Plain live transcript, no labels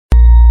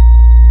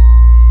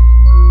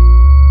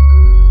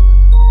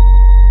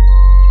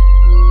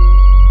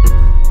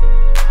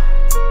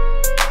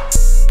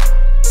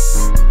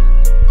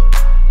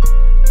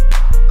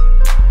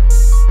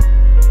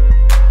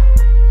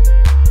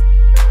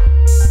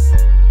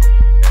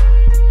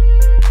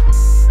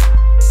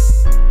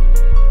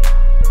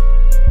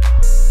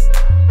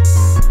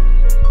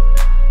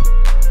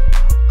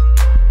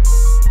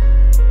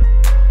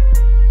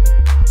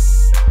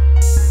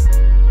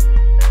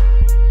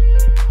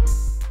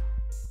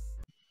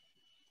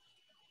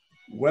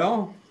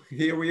Well,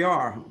 here we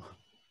are.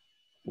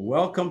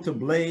 Welcome to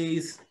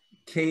Blaze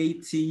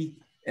KTFB.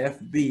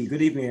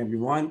 Good evening,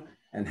 everyone,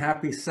 and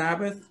happy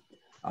Sabbath.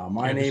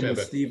 My name is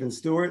Stephen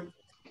Stewart.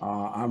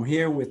 I'm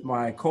here with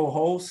my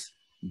co-hosts,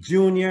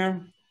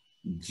 Junior,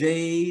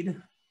 Jade,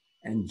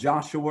 and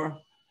Joshua,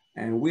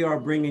 and we are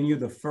bringing you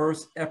the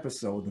first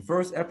episode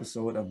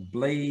of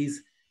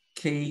Blaze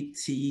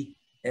KTFB.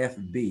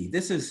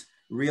 This is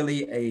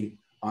really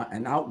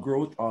an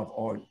outgrowth of,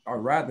 or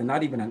rather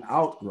not even an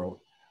outgrowth,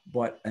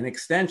 but an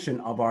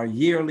extension of our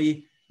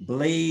yearly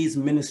Blaze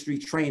ministry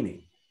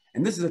training.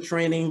 And this is a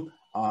training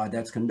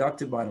that's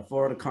conducted by the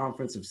Florida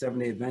Conference of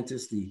Seventh-day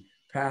Adventists, the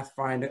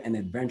Pathfinder and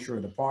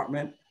Adventurer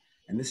Department.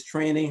 And this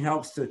training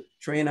helps to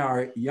train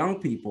our young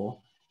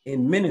people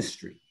in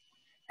ministry.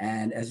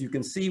 And as you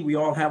can see, we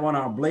all have on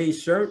our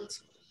Blaze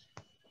shirts.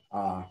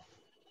 I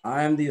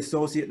am the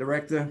Associate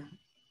Director,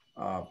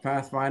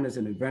 Pathfinders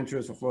and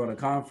Adventurers for Florida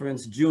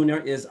Conference. Junior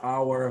is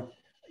our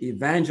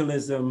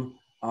evangelism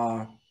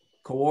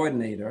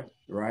coordinator,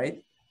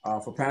 right?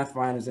 For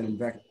Pathfinders and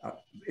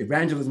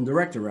evangelism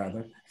director,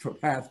 rather, for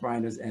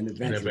Pathfinders and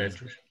Adventurers.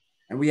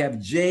 And we have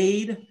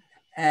Jade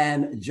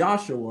and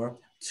Joshua,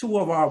 two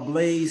of our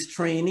Blaze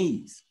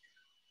trainees.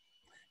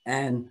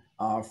 And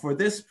for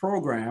this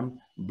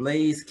program,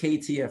 Blaze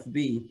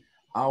KTFB,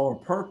 our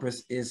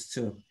purpose is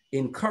to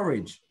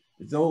encourage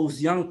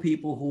those young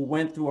people who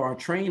went through our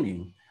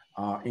training,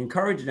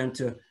 encourage them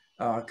to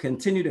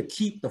continue to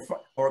keep the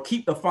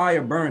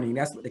fire burning.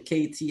 That's what the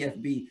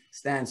KTFB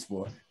stands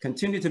for.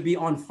 Continue to be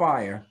on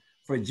fire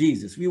for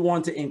Jesus. We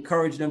want to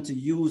encourage them to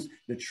use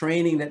the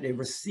training that they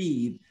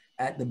received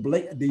at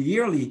the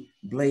yearly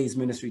Blaze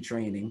ministry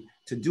training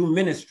to do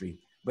ministry.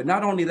 But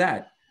not only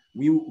that,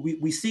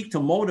 we seek to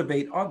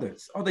motivate other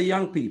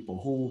young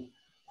people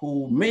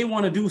who may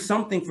want to do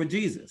something for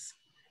Jesus.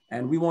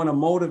 And we want to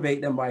motivate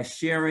them by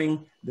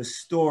sharing the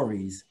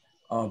stories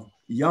of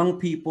young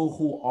people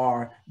who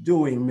are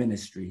doing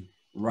ministry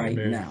right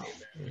now.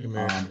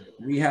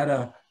 We had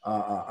a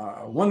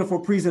wonderful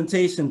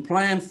presentation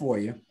planned for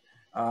you.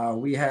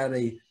 We had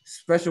a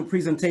special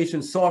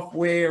presentation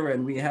software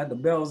and we had the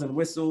bells and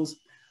whistles,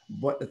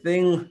 but the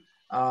thing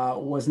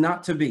was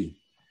not to be.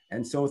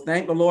 And so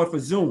thank the Lord for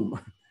Zoom.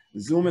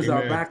 Zoom is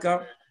our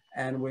backup,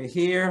 and we're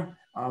here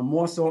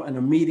more so in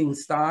a meeting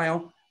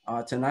style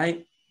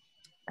tonight.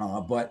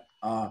 But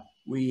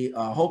we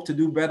hope to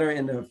do better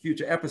in the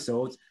future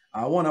episodes.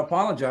 I want to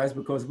apologize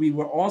because we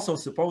were also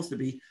supposed to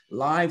be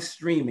live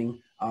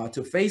streaming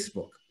to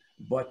Facebook,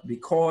 but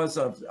because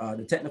of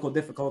the technical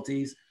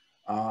difficulties,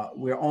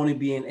 we're only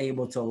being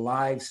able to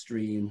live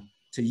stream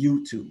to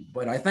YouTube.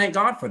 But I thank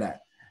God for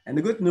that. And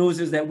the good news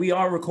is that we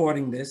are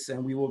recording this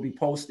and we will be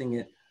posting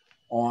it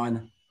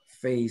on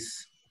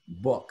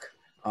Facebook.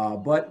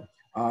 But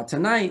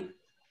tonight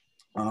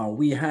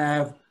we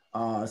have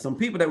some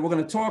people that we're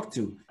going to talk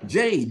to.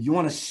 Jade, you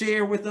want to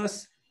share with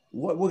us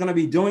what we're going to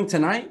be doing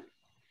tonight?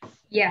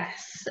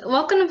 Yes.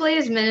 Welcome to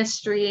Blaze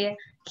Ministry.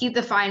 Keep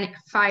the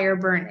fire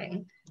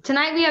burning.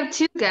 Tonight we have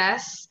two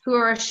guests who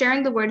are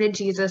sharing the word of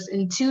Jesus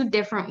in two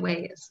different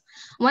ways.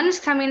 One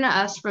is coming to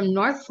us from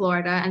North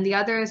Florida, and the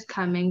other is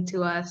coming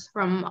to us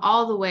from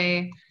all the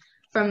way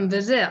from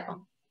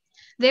Brazil.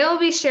 They will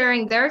be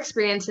sharing their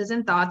experiences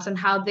and thoughts on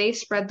how they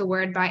spread the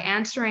word by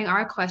answering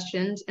our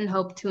questions and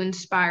hope to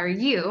inspire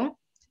you,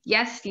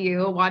 yes,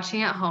 you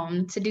watching at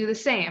home, to do the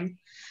same,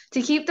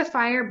 to keep the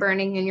fire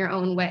burning in your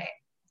own way.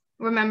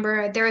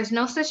 Remember, there is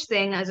no such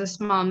thing as a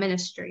small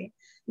ministry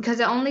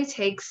because it only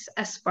takes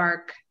a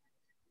spark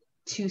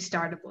to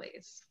start a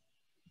blaze.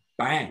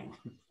 Bang,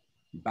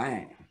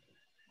 bang.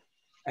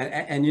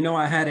 And you know,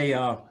 I had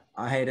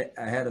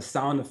a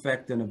sound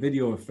effect and a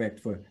video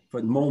effect for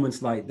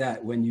moments like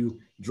that when you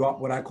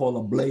drop what I call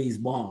a blaze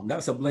bomb.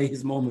 That's a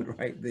blaze moment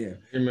right there.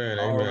 Amen.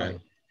 Amen. Right.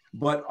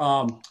 But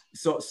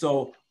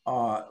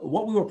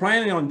what we were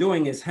planning on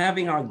doing is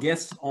having our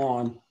guests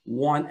on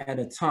one at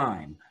a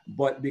time.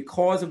 But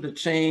because of the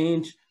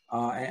change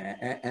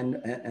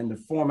and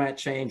the format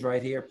change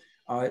right here,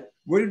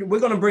 we're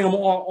going to bring them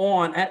all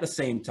on at the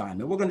same time.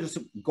 And we're going to just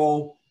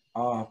go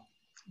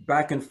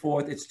back and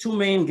forth. It's two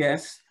main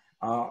guests.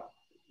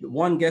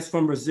 One guest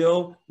from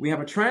Brazil. We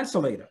have a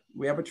translator.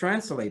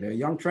 A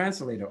young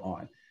translator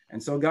on.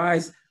 And so,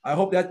 guys, I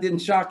hope that didn't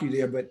shock you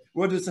there, but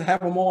we'll just have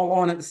them all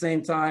on at the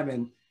same time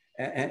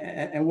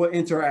and we'll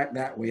interact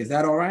that way. Is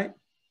that all right?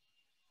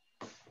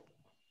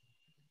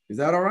 Is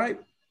that all right?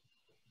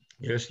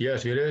 Yes,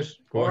 it is.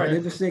 Go ahead.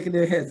 They're just shaking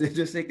their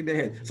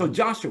heads. So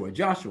Joshua,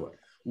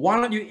 why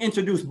don't you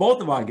introduce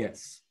both of our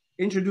guests?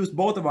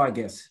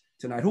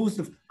 Tonight. Who's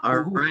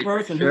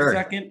first and who's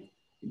second?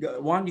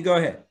 Why don't you go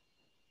ahead?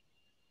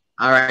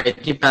 All right,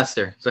 thank you,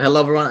 Pastor. So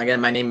hello, everyone.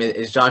 Again, my name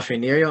is Joshua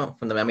Nerio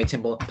from the Miami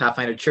Temple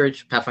Pathfinder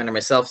Church, Pathfinder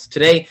myself.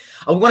 Today,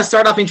 we want to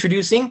start off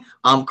introducing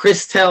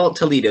Christelle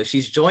Toledo.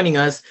 She's joining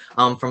us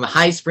from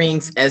High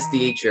Springs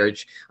SDA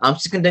Church.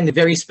 She's conducting a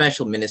very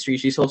special ministry.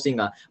 She's hosting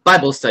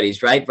Bible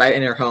studies, right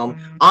in her home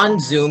on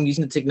Zoom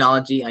using the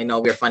technology. I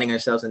know we're finding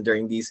ourselves in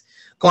during these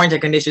quarantine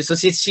conditions, so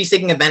she's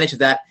taking advantage of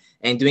that.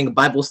 and doing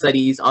Bible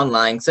studies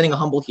online, studying a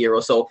humble hero.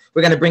 So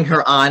we're going to bring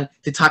her on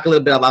to talk a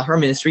little bit about her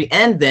ministry.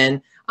 And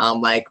then,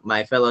 like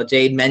my fellow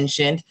Jade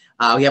mentioned,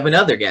 we have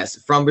another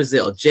guest from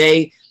Brazil,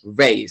 Jay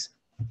Reis.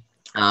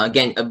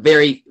 Again,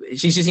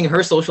 she's using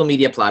her social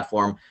media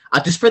platform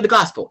to spread the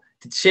gospel,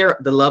 to share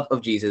the love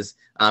of Jesus.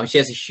 She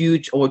has a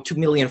huge, over 2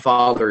 million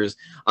followers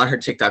on her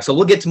TikTok. So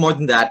we'll get to more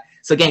than that.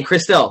 So again,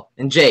 Crystal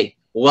and Jay,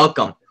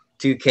 welcome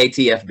to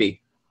KTFB.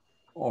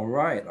 All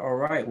right.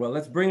 Well,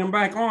 let's bring them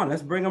back on.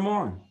 Let's bring them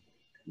on.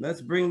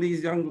 Let's bring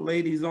these young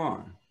ladies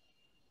on.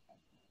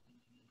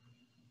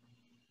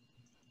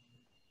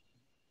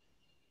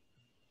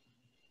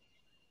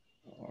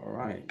 All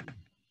right.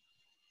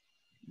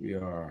 We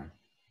are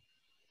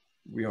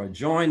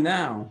joined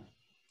now,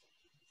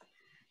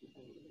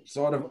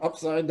 sort of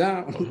upside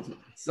down,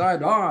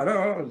 side on.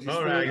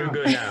 All right, you're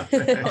good now.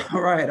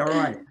 All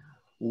right.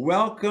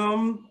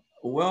 Welcome,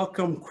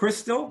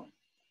 Crystal.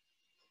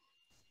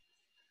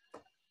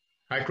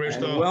 Hi,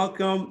 Crystal.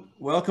 And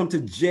welcome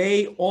to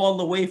Jay, all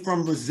the way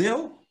from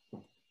Brazil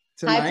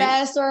tonight. Hi,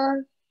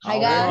 Pastor. Hi,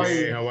 guys.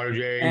 Hey, how are you,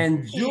 Jay?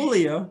 And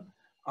Julia,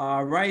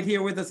 right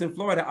here with us in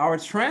Florida, our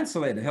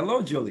translator.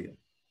 Hello, Julia.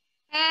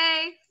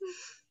 Hey.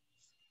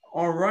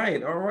 All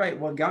right.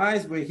 Well,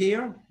 guys, we're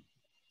here.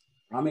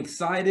 I'm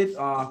excited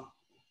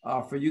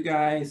for you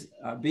guys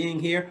being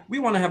here. We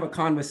want to have a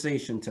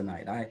conversation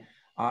tonight.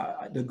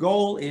 The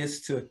goal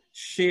is to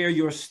share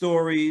your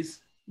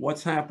stories,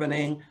 what's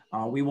happening.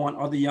 We want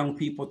other young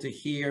people to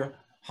hear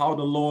how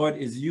the Lord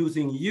is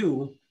using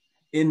you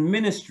in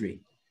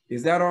ministry.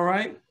 Is that all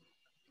right?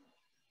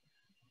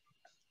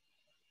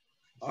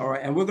 All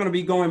right. And we're going to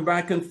be going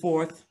back and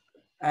forth,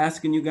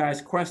 asking you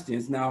guys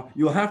questions. Now,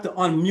 you'll have to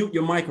unmute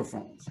your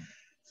microphones.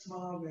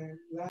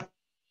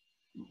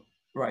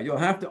 Right. You'll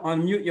have to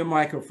unmute your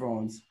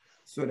microphones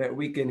so that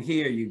we can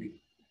hear you.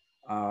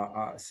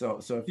 So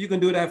if you can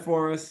do that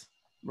for us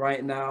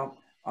right now.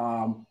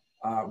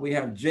 We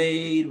have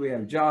Jade, we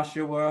have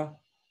Joshua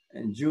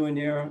and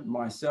Junior,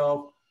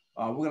 myself.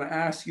 We're going to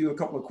ask you a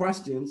couple of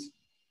questions,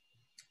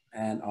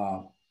 and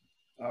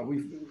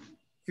we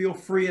feel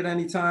free at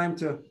any time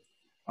to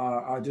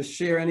just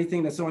share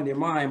anything that's on your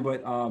mind.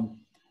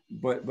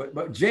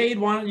 But Jade,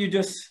 why don't you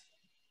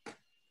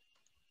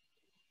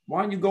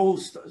go?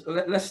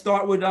 Let's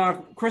start with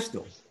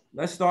Crystal.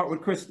 Let's start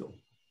with Crystal.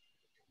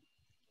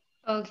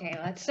 Okay,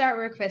 let's start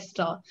with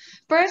Crystal.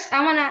 First,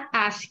 I want to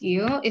ask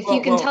you if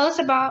you can tell us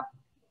about...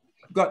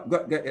 Go.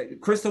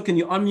 Crystal, can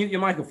you unmute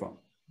your microphone?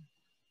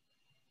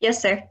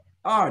 Yes, sir.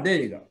 Oh, there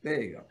you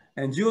go.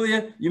 And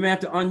Julia, you may have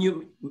to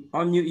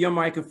unmute your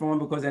microphone,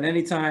 because at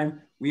any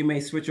time we may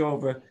switch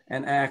over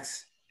and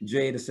ask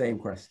Jay the same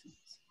questions.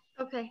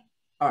 Okay.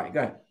 All right, go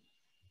ahead.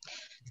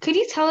 Could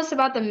you tell us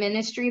about the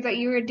ministry that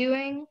you were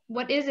doing?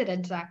 What is it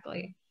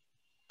exactly?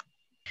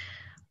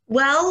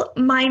 Well,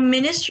 my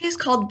ministry is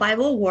called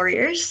Bible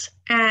Warriors,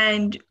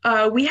 and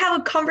we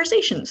have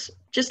conversations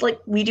just like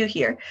we do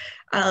here.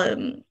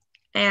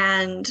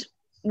 And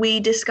we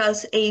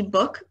discuss a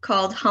book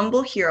called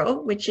Humble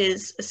Hero, which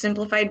is a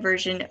simplified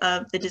version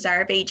of The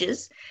Desire of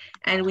Ages.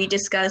 And we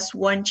discuss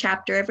one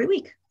chapter every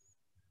week.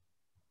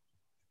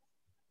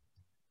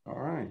 All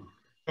right.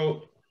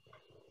 So,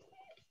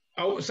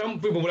 some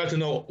people would like to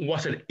know,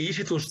 was it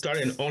easy to start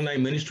an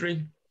online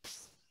ministry?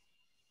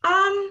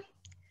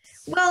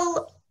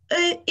 Well,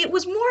 it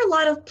was more a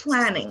lot of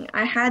planning.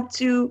 I had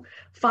to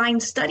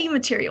find study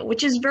material,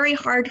 which is very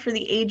hard for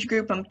the age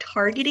group I'm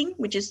targeting,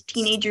 which is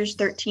teenagers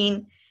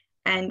 13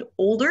 and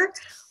older.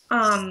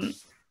 And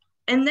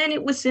then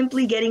it was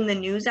simply getting the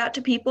news out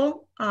to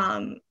people,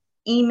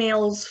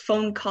 emails,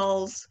 phone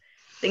calls,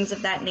 things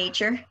of that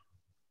nature.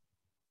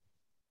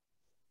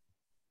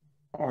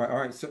 All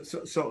right.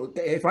 So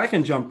if I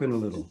can jump in a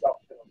little,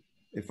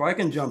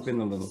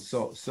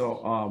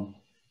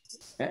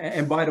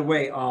 and by the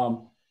way,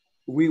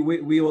 we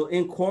will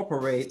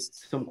incorporate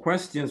some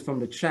questions from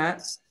the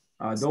chat.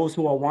 Those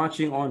who are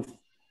watching on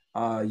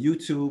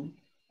YouTube,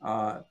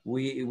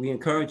 we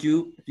encourage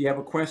you, if you have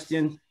a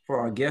question for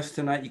our guest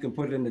tonight, you can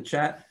put it in the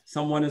chat.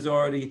 Someone is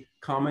already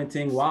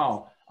commenting,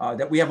 wow,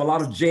 that we have a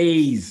lot of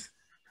J's.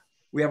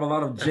 We have a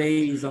lot of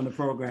J's on the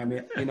program.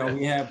 You know,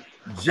 we have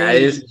J's. That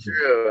is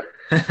true.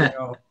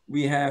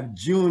 We have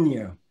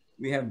Junior,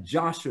 we have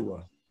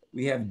Joshua,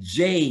 we have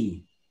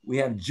Jay, we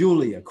have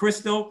Julia.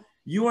 Crystal,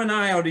 you and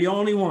I are the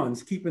only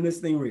ones keeping this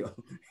thing real.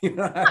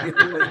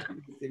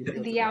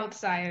 The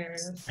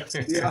outsiders.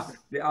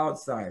 The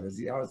outsiders.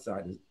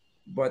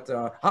 But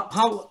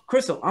how,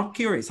 Crystal, I'm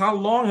curious, how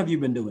long have you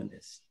been doing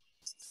this?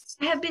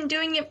 I have been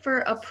doing it for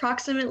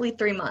approximately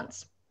 3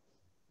 months.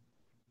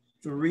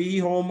 3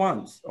 whole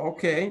months.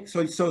 Okay.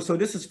 So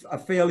this is a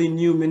fairly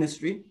new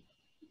ministry.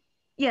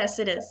 Yes,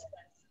 it is.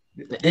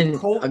 Did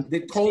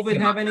COVID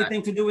have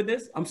anything to do with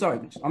this? I'm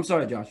sorry,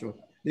 Joshua.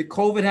 Did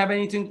COVID have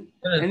anything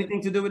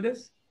to do with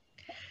this?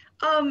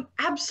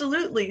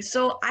 Absolutely.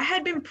 So I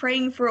had been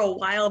praying for a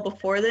while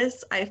before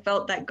this. I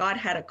felt that God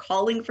had a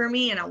calling for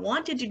me and I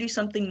wanted to do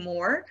something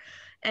more.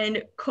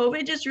 And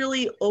COVID just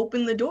really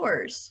opened the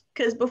doors,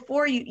 because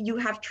before you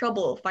have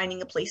trouble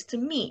finding a place to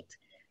meet,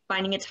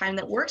 finding a time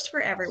that works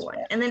for everyone.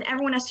 And then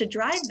everyone has to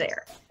drive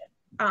there.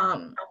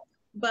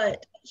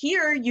 But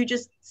here you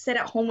just sit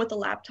at home with a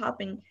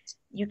laptop and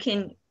you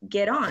can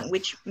get on,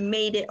 which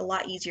made it a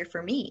lot easier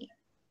for me.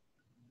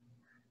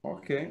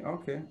 Okay,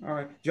 okay, all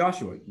right.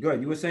 Joshua, go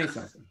ahead. You were saying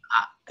something.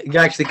 You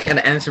actually kind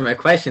of answered my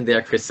question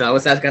there, Chris. So I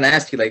was going to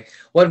ask you, like,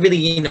 what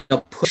really,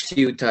 pushed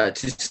you to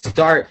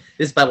start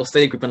this Bible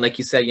study group? And like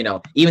you said,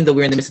 even though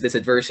we're in the midst of this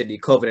adversity,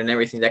 COVID and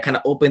everything, that kind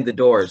of opened the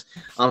doors.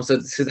 So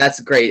that's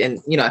great. And,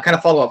 I kind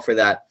of follow up for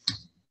that.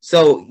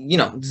 So,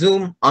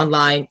 Zoom,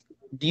 online,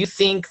 do you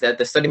think that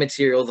the study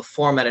material, the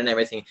format and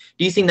everything,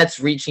 do you think that's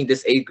reaching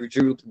this age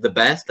group the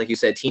best? Like you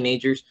said,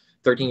 teenagers,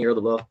 13-year-old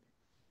above?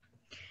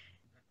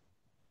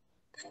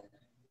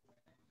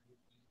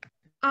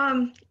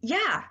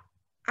 Yeah,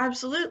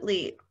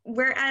 absolutely.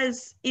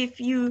 Whereas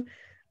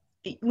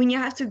when you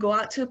have to go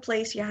out to a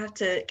place, you have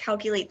to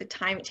calculate the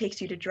time it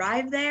takes you to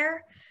drive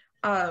there,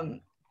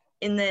 and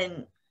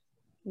then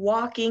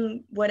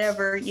walking,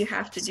 whatever you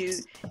have to do.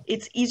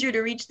 It's easier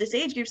to reach this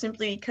age group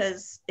simply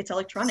because it's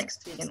electronics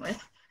to begin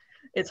with.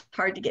 It's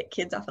hard to get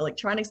kids off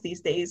electronics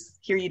these days.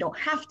 Here you don't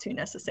have to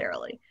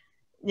necessarily.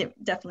 It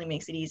definitely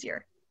makes it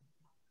easier.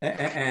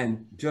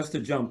 And just to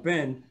jump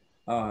in,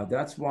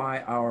 that's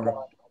why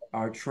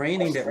our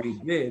training that we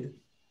did,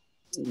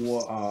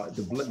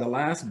 the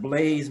last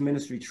Blaze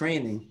ministry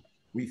training,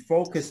 we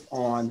focused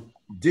on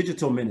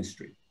digital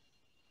ministry.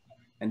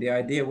 And the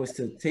idea was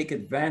to take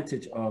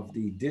advantage of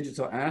the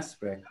digital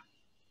aspect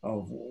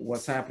of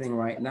what's happening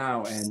right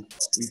now. And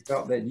we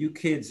felt that you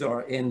kids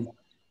are in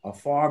a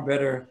far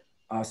better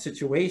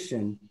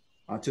situation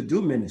to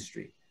do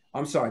ministry.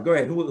 I'm sorry, go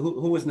ahead.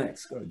 Who was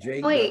next?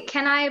 Jay? Wait,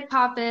 can I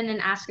pop in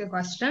and ask a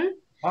question?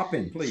 Pop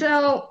in, please.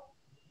 So,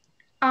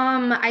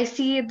 I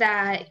see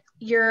that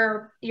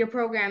your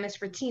program is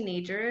for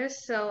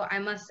teenagers, so I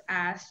must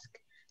ask,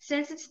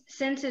 since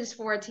it's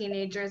for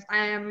teenagers,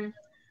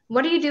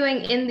 what are you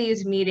doing in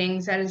these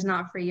meetings that is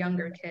not for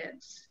younger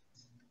kids?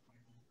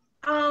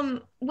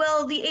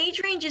 Well, the age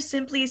range is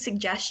simply a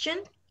suggestion.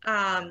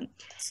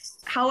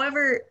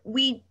 However,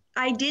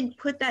 I did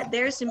put that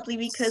there simply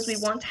because we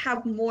want to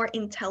have more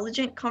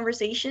intelligent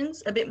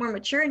conversations, a bit more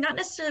mature, not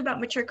necessarily about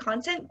mature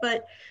content,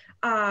 but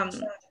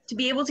to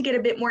be able to get a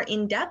bit more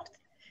in depth.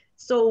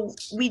 So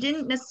we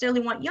didn't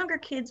necessarily want younger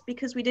kids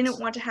because we didn't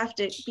want to have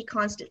to be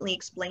constantly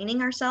explaining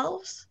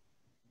ourselves.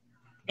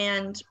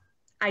 And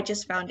I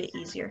just found it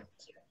easier.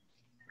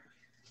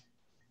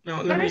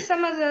 Now, what are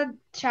some of the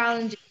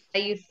challenges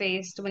that you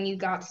faced when you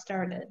got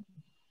started?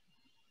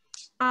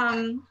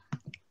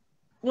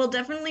 Well,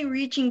 definitely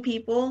reaching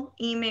people,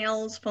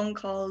 emails, phone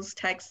calls,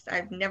 texts.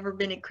 I've never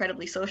been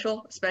incredibly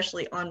social,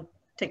 especially on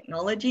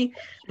technology.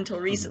 Until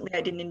recently,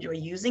 I didn't enjoy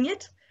using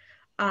it.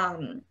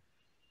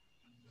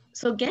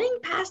 So getting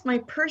past my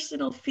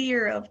personal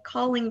fear of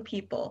calling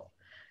people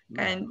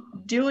and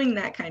doing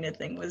that kind of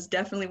thing was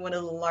definitely one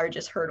of the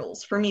largest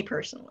hurdles for me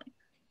personally.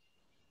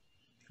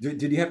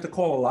 Did you have to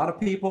call a lot of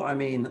people? I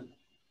mean,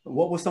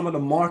 what were some of the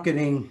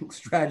marketing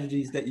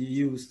strategies that you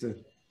used to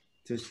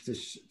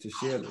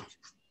share this?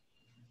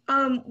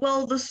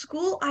 Well, the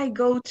school I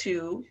go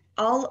to,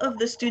 all of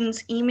the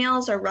students'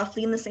 emails are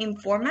roughly in the same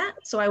format.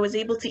 So I was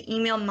able to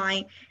email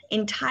my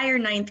entire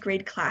 9th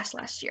grade class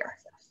last year.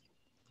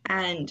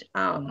 And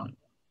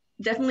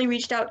definitely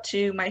reached out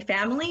to my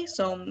family,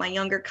 so my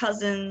younger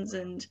cousins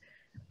and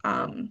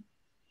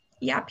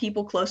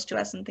people close to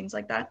us and things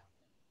like that.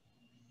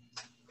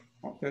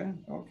 Okay,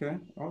 all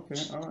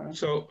right.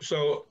 So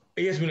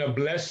it has been a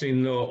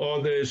blessing,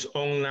 all this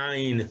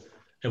online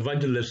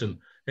evangelism.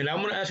 And I'm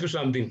going to ask you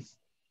something.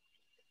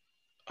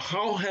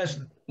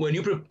 When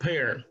you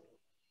prepare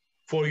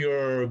for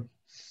your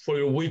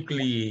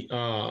weekly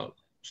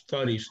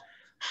studies,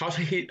 how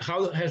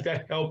has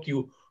that helped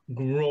you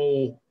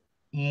grow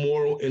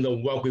more in the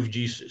walk with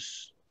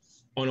Jesus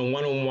on a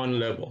one-on-one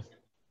level?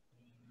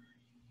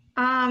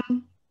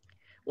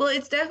 Well,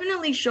 it's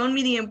definitely shown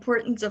me the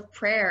importance of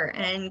prayer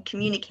and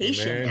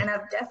communication. Amen. And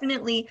I've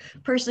definitely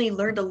personally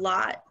learned a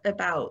lot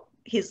about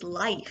his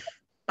life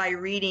by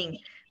reading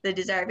The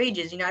Desire of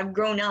Ages. I've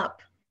grown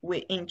up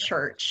in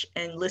church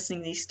and listening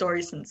to these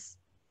stories since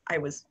I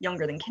was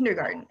younger than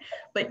kindergarten.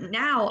 But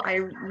now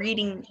I'm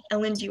reading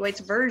Ellen G.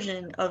 White's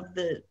version of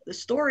the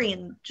story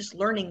and just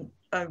learning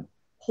a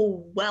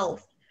whole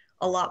wealth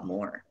a lot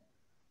more.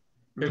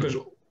 Because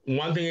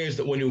one thing is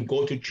that when you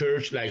go to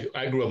church, like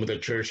I grew up in the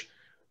church,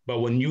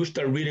 but when you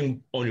start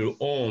reading on your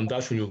own,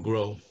 that's when you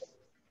grow.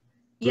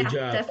 Good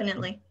job.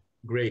 Definitely.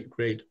 Great.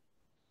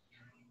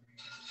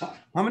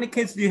 How many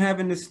kids do you have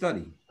in this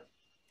study?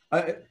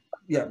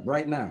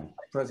 Right now,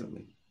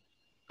 presently.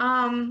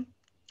 I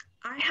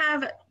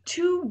have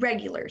 2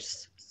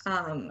 regulars,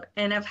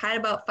 and I've had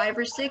about 5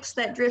 or 6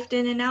 that drift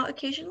in and out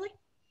occasionally.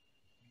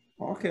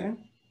 Okay.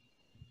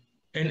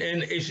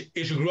 And is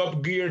your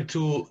group geared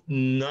to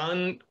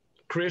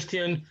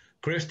non-Christian,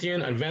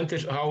 Christian,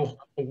 Adventist?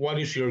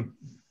 What's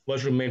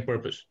your main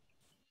purpose?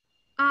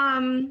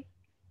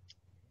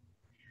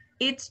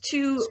 It's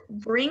to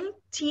bring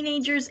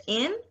teenagers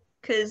in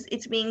because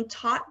it's being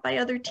taught by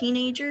other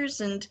teenagers,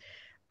 and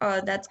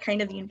that's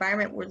kind of the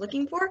environment we're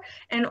looking for,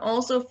 and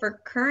also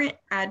for current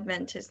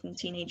Adventists and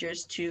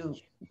teenagers to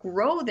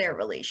grow their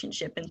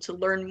relationship and to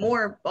learn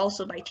more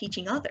also by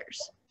teaching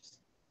others.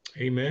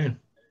 Amen.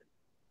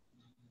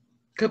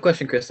 Good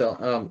question,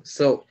 Crystal.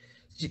 So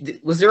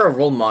was there a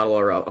role model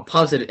or a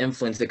positive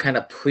influence that kind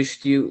of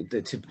pushed you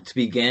to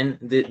begin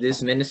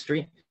this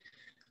ministry?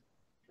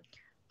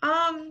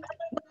 Well,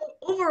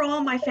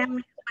 overall, my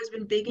family has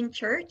been big in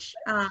church.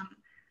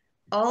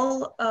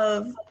 All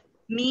of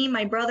me,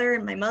 my brother,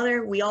 and my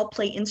mother, we all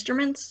play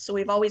instruments. So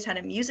we've always had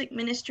a music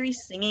ministry,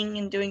 singing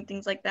and doing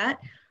things like that.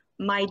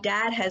 My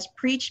dad has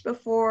preached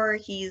before.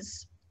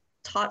 He's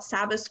taught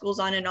Sabbath schools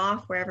on and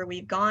off wherever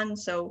we've gone.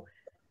 So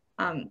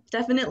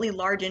definitely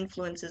large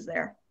influences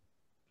there.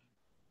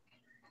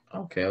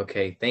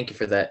 Okay. Thank you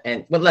for that.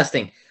 And one last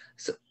thing.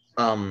 So,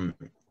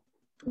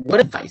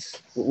 what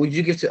advice would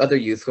you give to other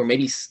youth who are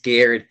maybe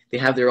scared, they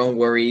have their own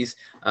worries,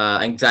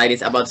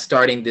 anxieties about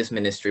starting this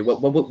ministry?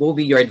 What would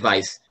be your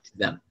advice to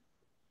them?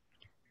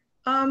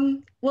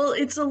 Well,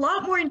 it's a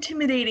lot more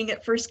intimidating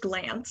at first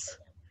glance,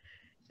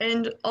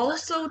 and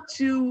also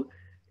to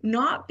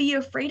not be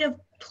afraid of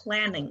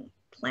planning,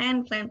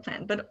 plan,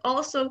 but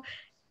also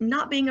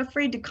not being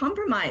afraid to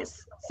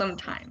compromise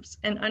sometimes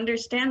and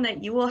understand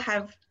that you will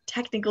have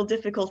technical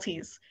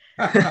difficulties.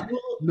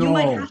 You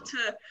might have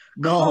to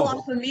call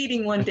off a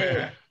meeting one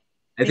day.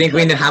 I think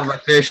we need to have a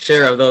fair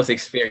share of those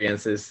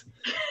experiences.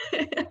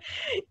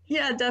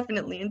 Yeah,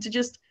 definitely. And to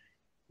just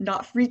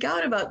not freak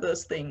out about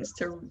those things,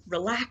 to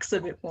relax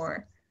a bit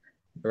more.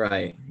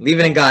 Right. Leave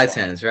it in God's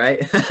hands,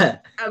 right?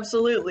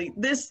 Absolutely.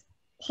 This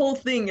whole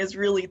thing has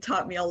really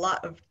taught me a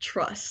lot of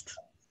trust.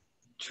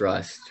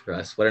 Trust.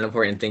 What an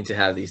important thing to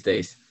have these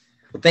days.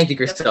 Well, thank you,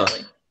 Crystal.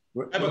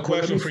 I have a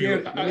question for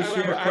you. Let me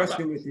share a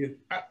question with you.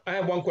 I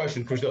have one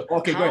question, Crystal.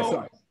 Okay, go ahead.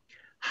 Sorry.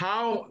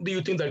 How do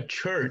you think the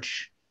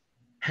church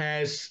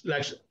has,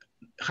 like,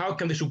 how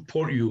can they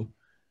support you?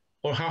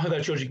 Or how has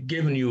the church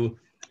given you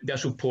that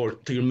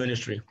support to your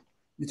ministry?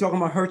 You talking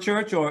about her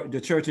church or the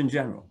church in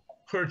general?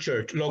 Her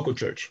church, local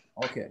church.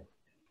 Okay.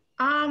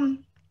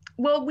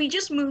 Well, we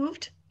just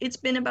moved. It's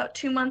been about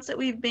 2 months that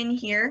we've been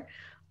here.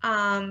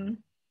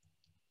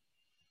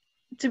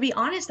 To be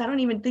honest, I don't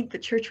even think the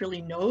church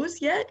really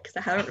knows yet because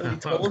I haven't really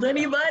told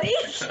anybody.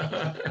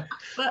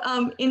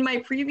 But in my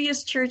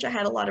previous church, I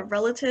had a lot of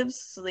relatives,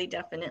 so they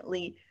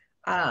definitely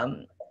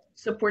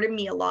supported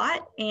me a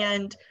lot.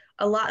 And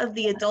a lot of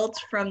the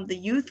adults from the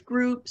youth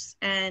groups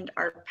and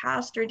our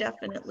pastor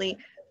definitely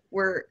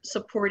were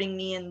supporting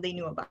me, and they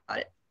knew about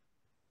it.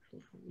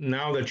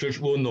 Now the church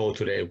will know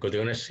today because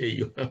they're going to see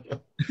you.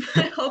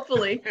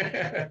 Hopefully.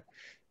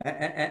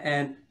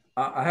 And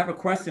I have a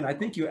question. I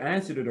think you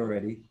answered it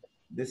already.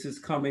 This is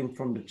coming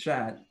from the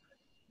chat.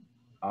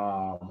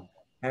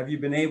 Have you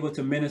been able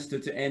to minister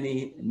to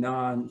any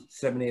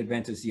non-Seventh-day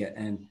Adventists yet?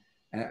 And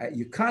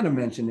you kind of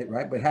mentioned it,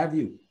 right? But have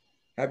you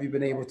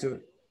been able to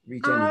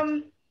reach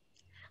any?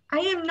 I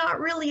am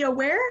not really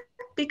aware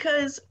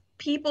because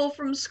people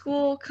from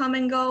school come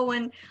and go,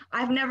 and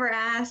I've never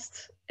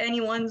asked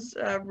anyone's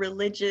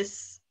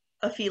religious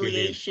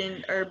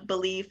affiliation or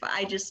belief.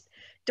 I just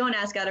don't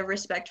ask out of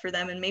respect for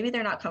them, and maybe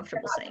they're not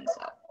comfortable saying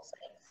so.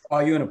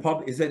 Are you in a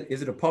pub? Is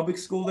it a public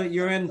school that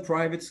you're in?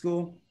 Private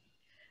school?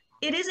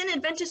 It is an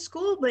Adventist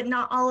school, but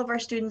not all of our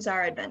students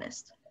are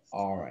Adventist.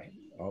 All right.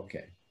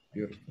 Okay.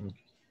 Beautiful.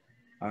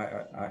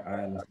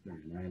 I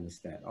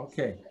understand.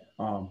 Okay.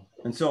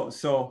 And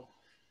so,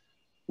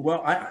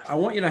 well, I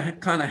want you to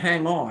kind of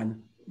hang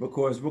on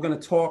because we're going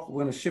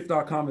to shift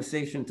our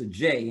conversation to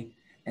Jay,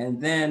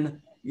 and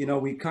then, you know,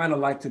 we kind of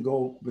like to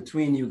go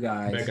between you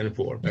guys. Back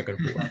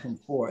and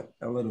forth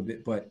A little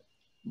bit, but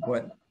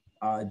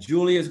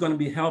Julia is going to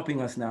be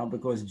helping us now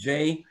because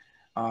Jay,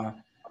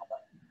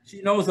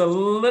 she knows a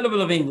little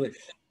bit of English,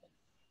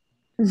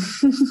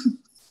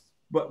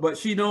 but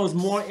she knows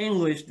more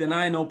English than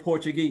I know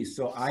Portuguese.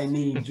 So I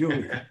need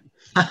Julia.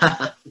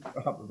 I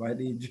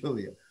need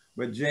Julia.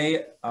 But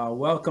Jay,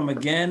 welcome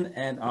again.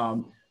 And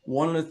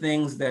one of the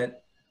things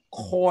that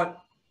caught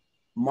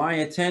my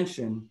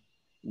attention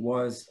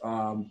was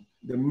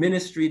the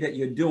ministry that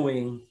you're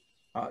doing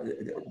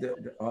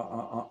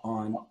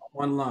on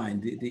online,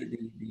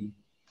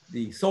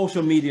 the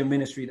social media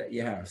ministry that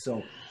you have.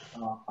 So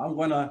I'm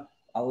gonna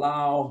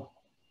allow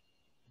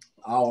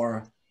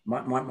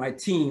my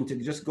team to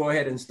just go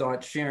ahead and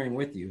start sharing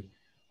with you.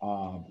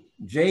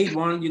 Jade,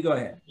 why don't you go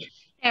ahead?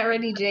 Get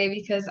ready, Jay,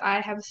 because I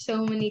have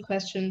so many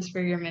questions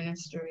for your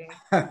ministry.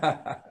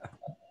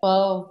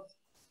 Oh,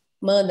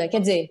 manda, quer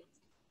dizer,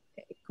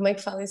 como é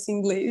que fala isso em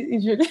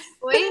inglês, Julia?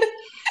 Oi?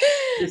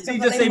 Did she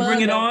just say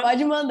bring it on?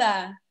 Pode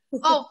mandar.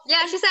 Oh,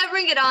 yeah, she said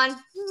bring it on.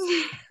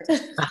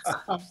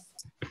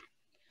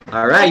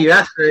 All right, you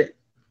asked for it.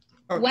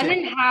 Okay. When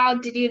and how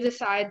did you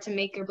decide to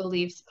make your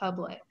beliefs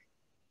public?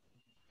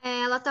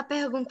 Ela está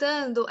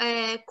perguntando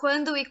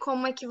quando e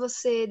como é que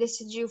você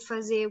decidiu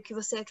fazer o que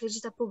você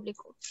acredita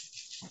público.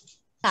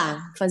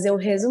 Tá, fazer um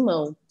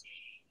resumão.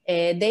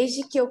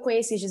 Desde que eu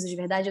conheci Jesus de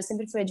verdade, eu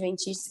sempre fui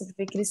adventista, sempre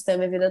fui cristã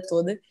minha vida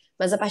toda.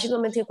 Mas a partir do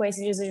momento que eu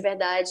conheci Jesus de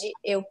verdade,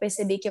 eu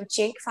percebi que eu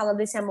tinha que falar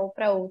desse amor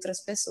para outras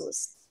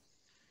pessoas.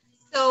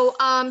 So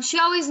she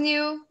always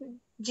knew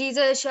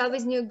Jesus, she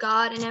always knew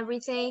God and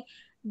everything.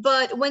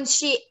 But when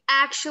she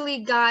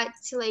actually got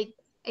to like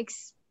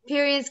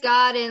experience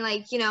God and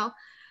like, you know,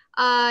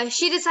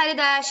 she decided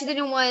that she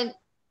didn't want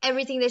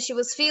everything that she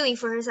was feeling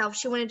for herself.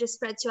 She wanted to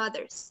spread to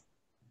others.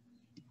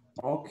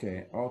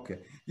 Okay, okay.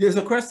 There's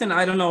a question,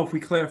 I don't know if we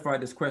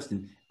clarified this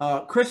question.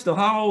 Crystal,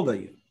 how old are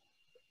you?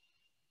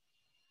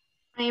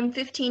 I am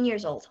 15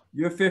 years old.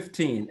 You're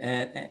 15.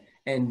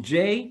 And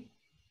Jay?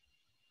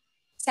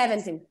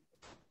 17.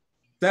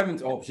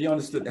 7. Oh, she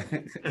understood that.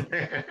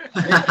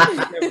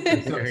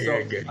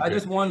 So I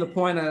just wanted to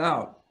point that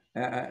out.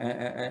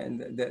 And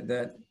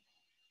that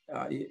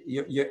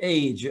your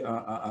age,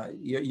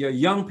 your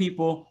young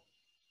people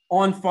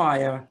on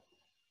fire,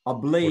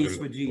 ablaze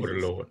for Jesus. For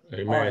the Lord.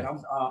 Amen.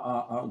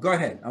 All right, go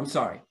ahead. I'm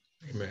sorry.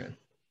 Amen.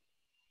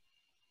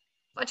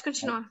 Pode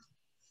continuar.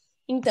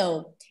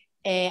 Então,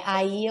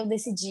 aí eu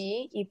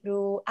decidi ir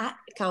pro...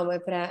 calma, é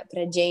pra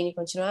Jane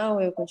continuar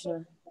ou eu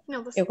continuar?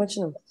 Não, você. Eu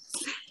continuo.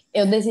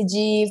 Eu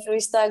decidi ir pro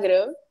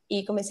Instagram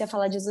e comecei a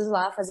falar de Jesus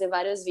lá, fazer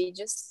vários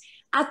vídeos.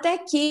 Até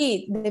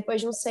que, depois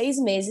de uns 6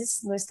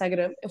 meses no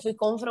Instagram, eu fui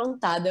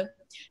confrontada.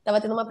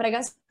 Tava tendo uma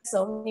pregação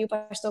e o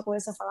pastor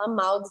começou a falar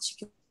mal do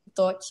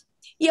TikTok.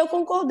 E eu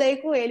concordei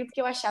com ele,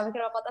 porque eu achava que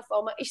era uma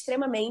plataforma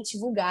extremamente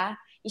vulgar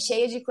e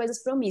cheia de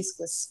coisas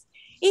promíscuas.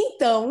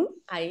 Então,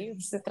 aí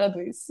você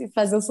traduz e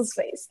faz o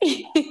suspense.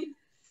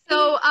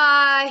 So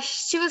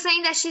she was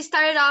saying that she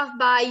started off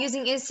by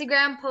using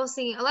Instagram,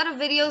 posting a lot of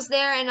videos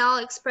there and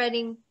all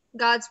spreading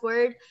God's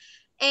word.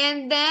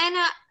 And then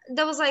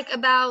that was like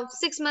about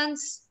 6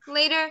 months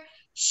later,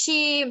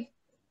 she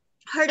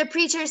heard a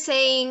preacher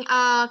saying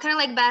kind of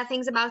like bad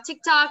things about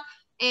TikTok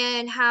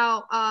and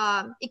how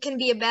it can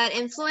be a bad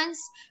influence.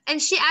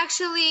 And she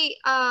actually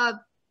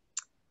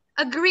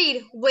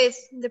agreed with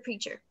the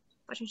preacher.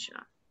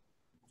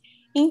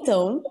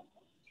 Então,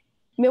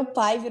 meu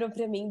pai virou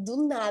para mim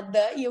do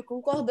nada e eu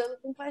concordando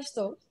com o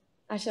pastor,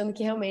 achando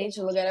que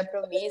realmente o lugar era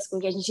promíscuo,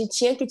 que a gente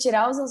tinha que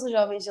tirar os nossos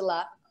jovens de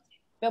lá.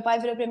 Meu pai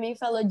virou para mim e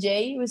falou: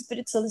 Jay, o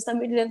Espírito Santo está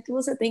me dizendo que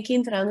você tem que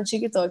entrar no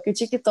TikTok. O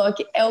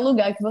TikTok é o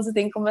lugar que você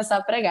tem que começar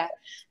a pregar.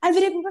 Aí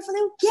virei para o pai e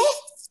falei: o quê?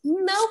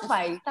 Não,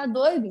 pai, tá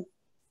doido?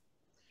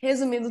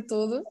 Resumindo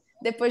tudo,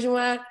 depois de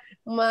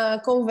uma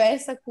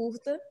conversa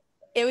curta,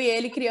 eu e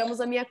ele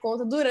criamos a minha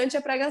conta durante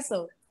a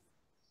pregação.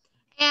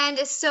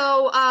 And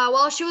so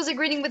while she was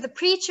agreeing with the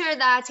preacher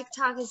that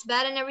TikTok is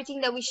bad and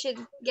everything, that we should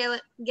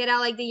get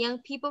out like the young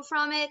people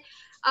from it,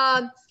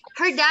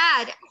 her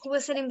dad, who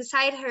was sitting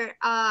beside her,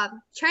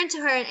 turned to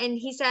her and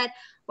he said,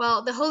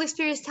 well, the Holy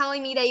Spirit is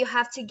telling me that you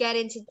have to get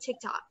into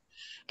TikTok.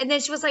 And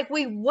then she was like,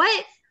 wait,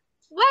 what?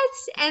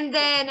 And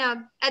then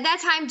at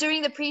that time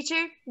during the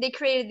preacher, they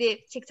created the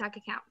TikTok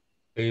account.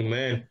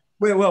 Amen.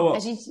 Wait.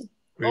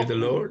 Praise the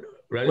Lord.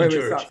 Right Wait,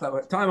 in church.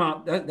 stop. Time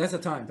out. That's a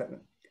time.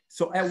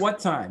 So at what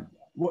time?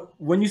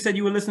 When you said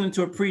you were listening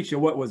to a preacher,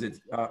 what was it?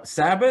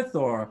 Sabbath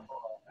or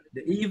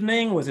the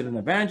evening? Was it an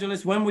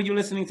evangelist? When were you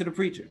listening to the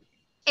preacher?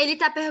 Ele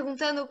tá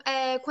perguntando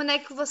quando é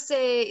que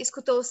você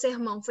escutou o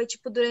sermão? Foi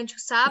tipo durante o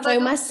sábado? Foi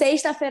uma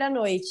sexta-feira à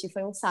noite,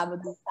 foi um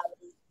sábado.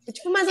 Foi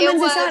tipo mais ou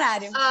menos esse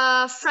horário.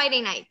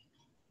 Friday night.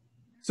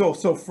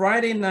 So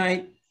Friday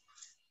night,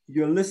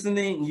 you're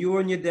listening, you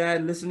and your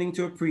dad listening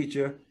to a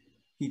preacher.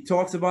 He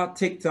talks about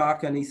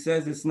TikTok and he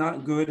says it's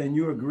not good and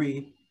you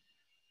agree.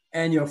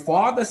 And your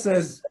father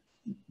says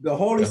the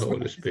Holy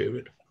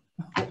Spirit.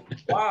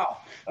 Wow.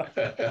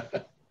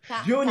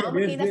 Junior, Calma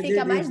que ainda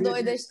fica mais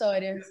doida a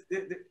história.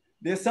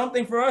 There's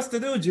something for us to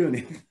do,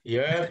 Junior.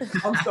 Yeah.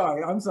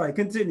 I'm sorry.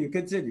 Continue.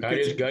 God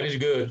is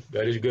good.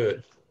 God is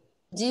good.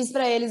 Diz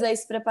pra eles aí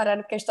se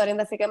prepararem porque a história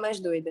ainda fica mais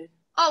doida.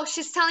 Oh,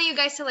 she's telling you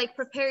guys to like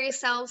prepare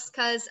yourselves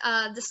because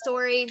the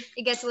story,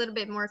 it gets a little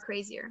bit more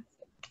crazier.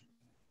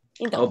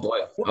 Então, Oh boy.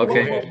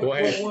 Okay. Go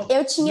ahead.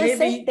 Eu tinha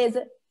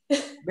certeza.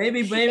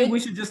 Maybe we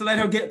should just let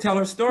her tell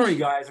her story,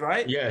 guys,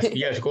 right?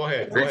 Yes, go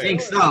ahead. I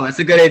think so. That's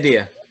a good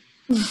idea.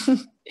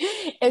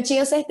 Eu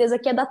tinha certeza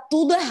que ia dar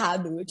tudo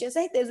errado. Eu tinha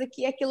certeza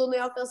que aquilo não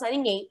ia alcançar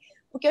ninguém.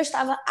 Porque eu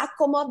estava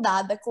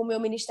acomodada com o meu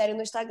ministério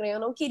no Instagram. Eu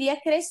não queria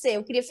crescer.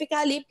 Eu queria ficar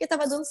ali porque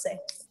estava dando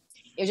certo.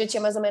 Eu já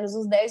tinha mais ou menos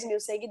uns 10 mil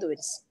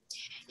seguidores.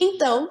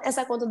 Então,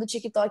 essa conta do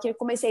TikTok eu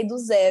comecei do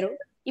zero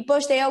e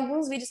postei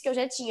alguns vídeos que eu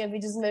já tinha,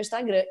 vídeos no meu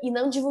Instagram, e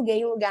não divulguei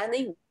em lugar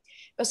nenhum.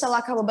 Meu celular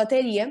acabou a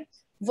bateria,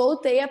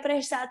 voltei a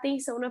prestar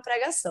atenção na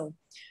pregação.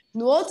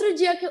 No outro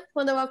dia,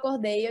 quando eu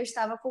acordei, eu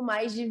estava com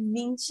mais de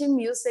 20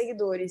 mil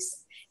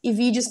seguidores e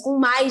vídeos com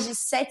mais de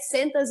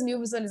 700 mil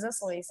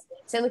visualizações,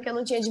 sendo que eu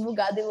não tinha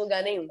divulgado em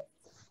lugar nenhum.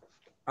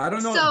 I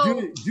don't know.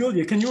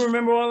 Julia, can you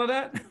remember all of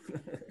that?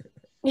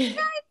 Yeah,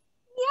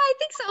 I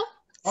think so.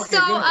 Okay,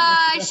 so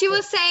she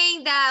was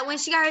saying that when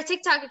she got her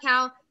TikTok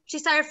account, she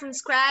started from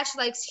scratch.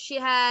 Like she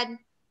had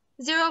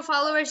 0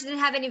 followers, she didn't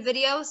have any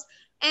videos.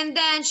 And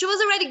then she was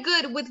already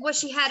good with what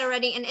she had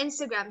already in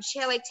Instagram. She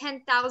had like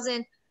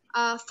 10,000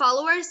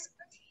 followers.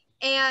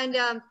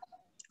 And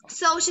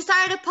so she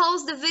started to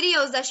post the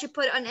videos that she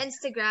put on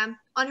Instagram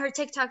on her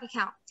TikTok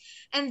account.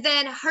 And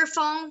then her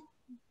phone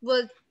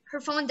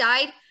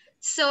died.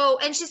 So,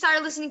 and she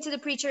started listening to the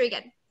preacher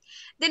again.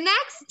 The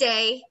next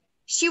day,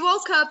 she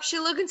woke up, she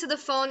looked into the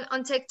phone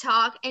on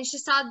TikTok, and she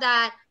saw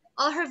that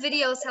all her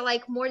videos had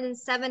like more than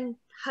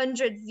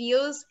 700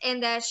 views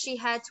and that she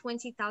had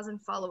 20,000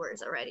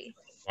 followers already.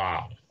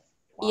 Wow.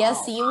 E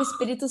assim o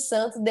Espírito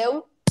Santo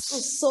deu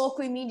um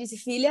soco em mim e disse,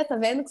 filha, tá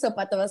vendo que seu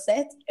pai estava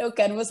certo? Eu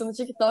quero você no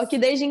TikTok. E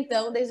desde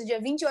então, desde o dia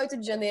 28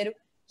 de janeiro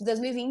de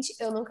 2020,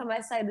 eu nunca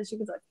mais saí do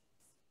TikTok.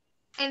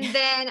 And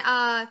then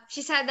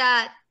she said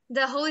that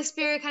the Holy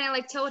Spirit kind of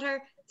like told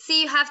her,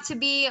 see, you have to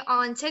be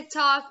on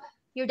TikTok.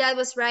 Your dad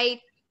was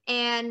right.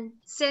 And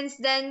since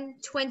then,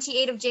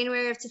 28th of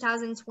January of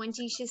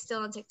 2020, she's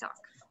still on TikTok.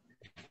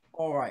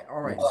 All right.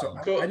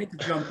 So I need to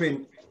jump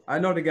in. I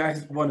know the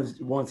guys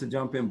wants to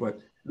jump in, but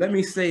let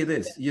me say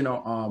this. You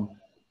know,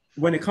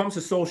 when it comes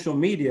to social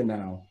media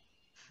now,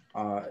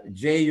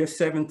 Jay, you're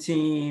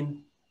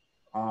 17.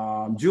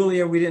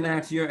 Julia, we didn't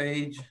ask your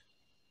age.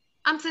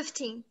 I'm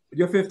 15.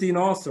 You're 15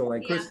 also,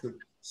 like Yeah. Krista.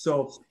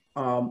 So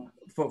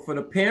for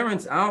the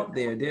parents out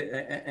there,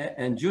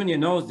 and Junior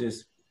knows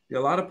this, there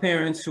are a lot of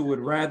parents who would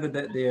rather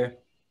that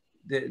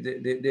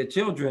their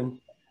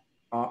children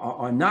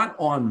are not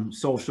on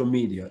social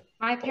media.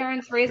 My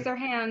parents raised their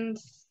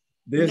hands.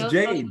 There's No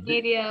Jade. social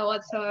media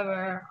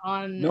whatsoever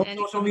on No any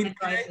social of my media,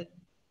 devices.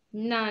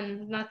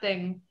 None,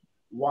 nothing.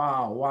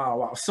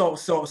 Wow. So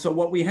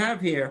what we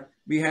have here,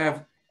 we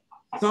have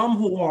some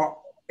who are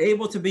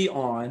able to be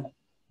on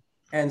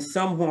and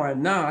some who are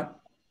not.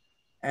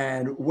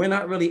 And we're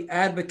not really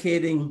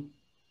advocating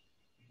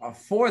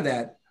for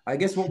that. I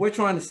guess what we're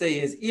trying to say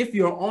is if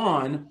you're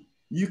on,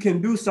 you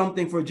can do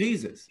something for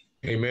Jesus.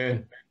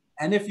 Amen.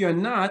 And if you're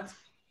not,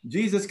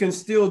 Jesus can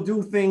still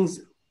do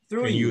things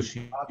through Can you. use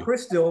you.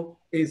 Crystal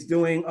is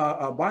doing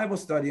a Bible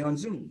study on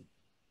Zoom.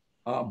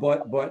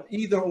 But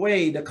either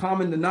way, the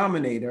common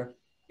denominator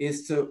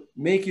is to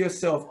make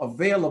yourself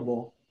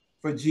available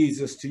for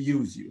Jesus to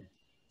use you.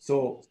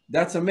 So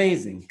that's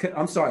amazing.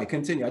 I'm sorry,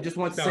 continue. I just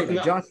want to say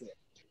that, Joshua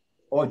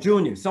or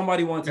Junior,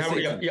 somebody wants to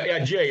say something. Yeah,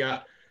 Jay.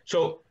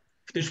 So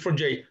this is for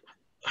Jay.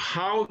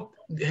 How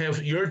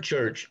have your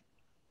church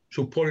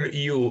supported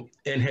you,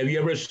 and have you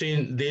ever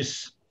seen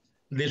this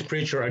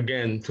preacher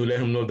again to let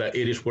him know that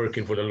it is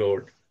working for the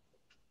Lord?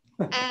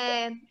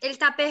 Ele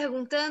está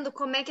perguntando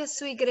como é que a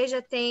sua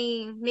igreja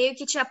tem meio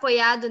que te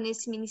apoiado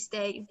nesse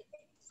ministério.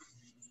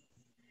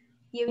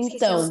 E eu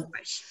esqueci a outra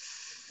parte.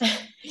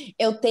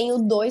 Eu tenho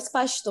 2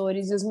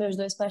 pastores e os meus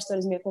 2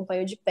 pastores me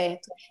acompanham de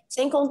perto,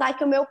 sem contar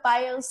que o meu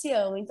pai é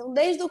ancião. Então,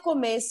 desde o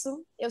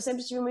começo, eu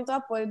sempre tive muito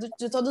apoio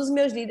de todos os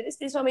meus líderes,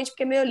 principalmente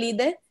porque meu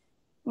líder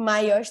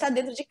maior está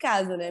dentro de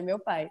casa, né? Meu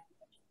pai.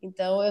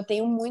 Então, eu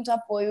tenho muito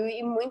apoio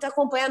e muito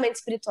acompanhamento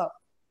espiritual.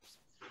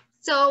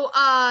 So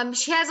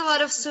she has a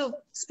lot of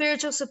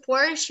spiritual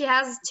support. She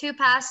has 2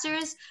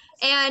 pastors,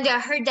 and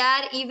her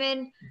dad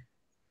even,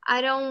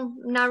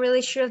 not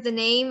really sure of the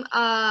name.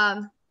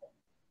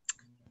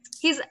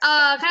 He's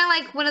kind of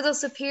like one of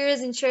those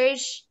superiors in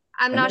church.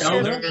 I'm not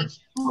sure.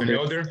 An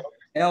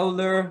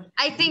elder.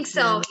 I think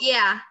so.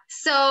 Yeah.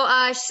 So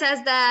she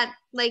says that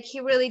like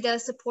he really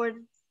does support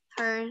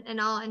her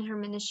and all in her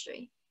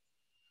ministry.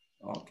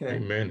 Okay.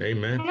 Amen.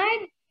 Can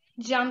I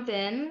jump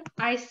in?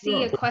 I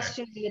see a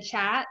question in the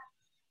chat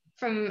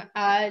from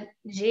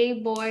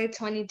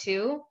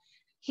JBoy22.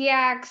 He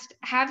asked,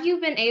 have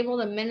you been able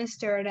to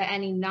minister to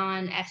any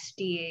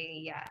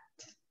non-SDA yet?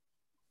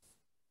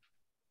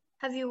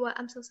 Have you what?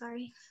 I'm so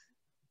sorry.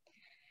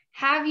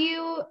 Have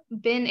you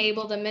been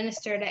able to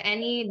minister to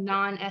any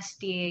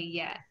non-SDA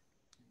yet?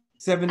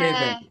 7-day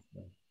Adventist.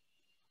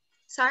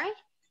 Sorry?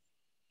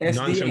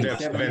 SDA,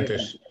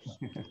 Adventist.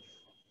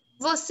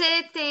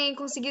 Você tem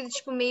conseguido,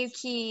 tipo, meio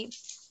que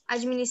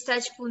administrar,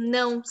 tipo,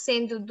 não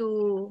sendo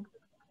do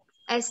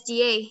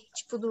SDA,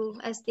 tipo, do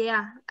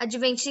SDA,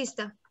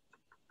 adventista?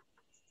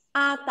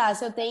 Ah, tá.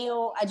 Se eu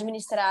tenho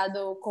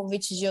administrado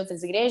convites de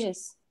outras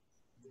igrejas?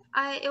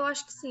 Ah, eu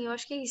acho que sim, eu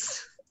acho que é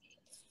isso.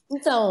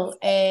 Então,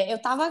 eu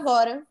estava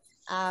agora,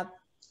 há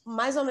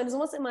mais ou menos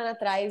uma semana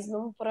atrás,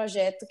 num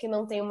projeto que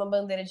não tem uma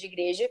bandeira de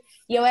igreja,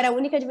 e eu era a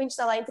única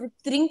adventista lá entre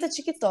 30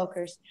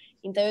 TikTokers.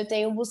 Então, eu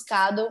tenho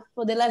buscado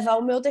poder levar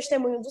o meu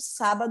testemunho do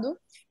sábado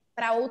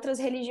para outras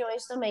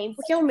religiões também,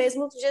 porque é o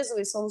mesmo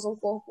Jesus, somos um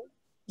corpo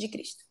de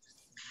Cristo.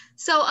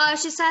 So,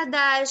 she said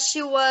that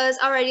she was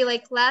already,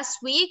 like,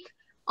 last week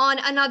on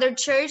another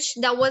church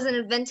that wasn't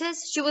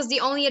Adventist. She was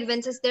the only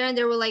Adventist there, and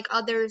there were like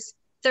others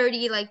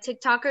 30 like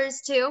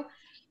TikTokers too,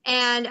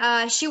 and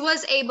she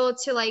was able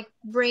to like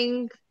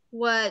bring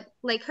what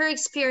like her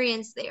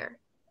experience there.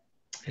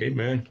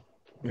 Amen.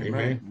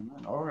 Amen.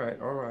 All right.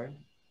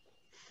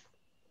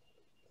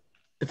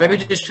 If I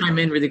could just chime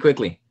in really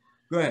quickly.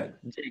 Go ahead.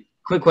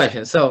 Quick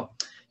question. So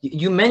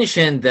you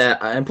mentioned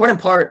that an important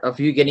part of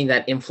you getting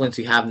that influence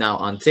you have now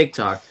on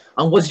TikTok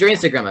was your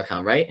Instagram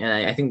account, right?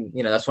 And I think,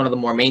 that's one of the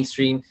more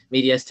mainstream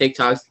medias,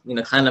 TikTok's,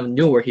 kind of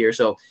newer here.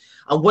 So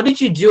what did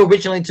you do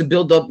originally to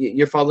build up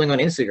your following on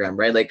Instagram,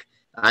 right? Like,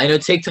 I know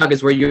TikTok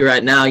is where you're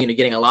at now,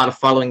 getting a lot of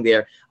following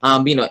there.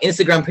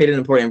 Instagram played an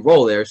important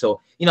role there. So,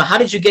 how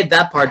did you get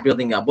that part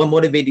building up? What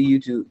motivated you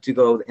to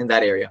go in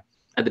that area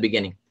at the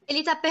beginning?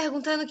 Ele tá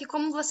perguntando que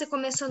como você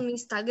começou no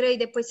Instagram e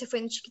depois você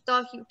foi no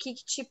TikTok,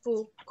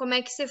 como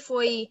é que você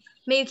foi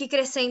meio que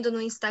crescendo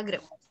no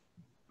Instagram?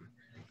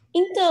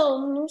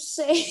 Então, não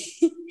sei.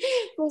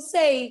 Não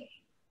sei.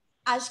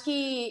 Acho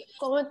que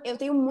como eu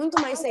tenho muito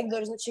mais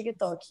seguidores no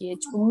TikTok,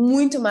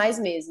 muito mais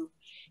mesmo.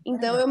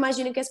 Então, eu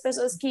imagino que as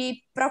pessoas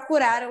que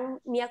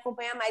procuraram me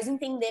acompanhar mais,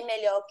 entender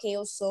melhor quem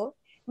eu sou,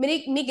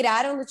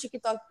 migraram do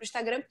TikTok para o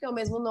Instagram, porque é o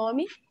mesmo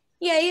nome,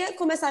 e aí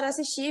começaram a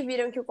assistir,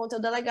 viram que o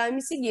conteúdo é legal e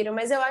me seguiram.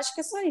 Mas eu acho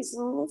que é só isso,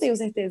 não tenho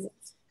certeza.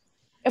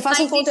 Eu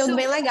faço um conteúdo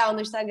bem legal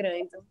no Instagram,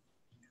 então.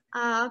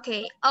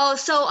 Okay. Oh,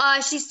 so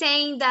she's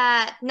saying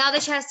that now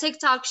that she has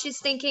TikTok, she's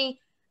thinking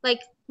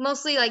like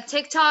mostly like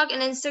TikTok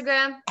and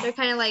Instagram, they're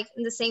kind of like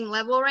in the same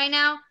level right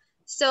now.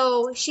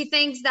 So she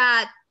thinks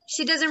that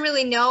she doesn't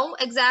really know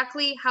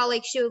exactly how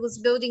like she was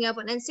building up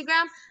on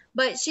Instagram,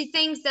 but she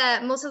thinks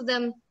that most of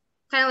them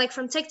kind of like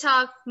from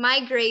TikTok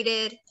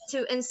migrated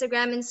to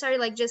Instagram and started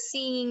like just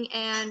seeing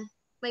and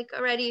like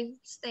already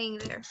staying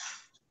there.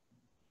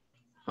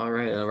 All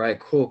right,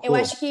 cool. Eu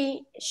acho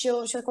que,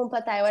 deixa eu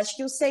completar, eu acho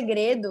que o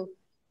segredo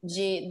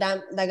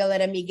da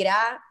galera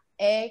migrar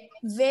é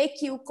ver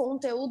que o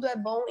conteúdo é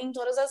bom em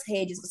todas as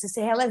redes, você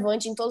ser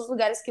relevante em todos os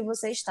lugares que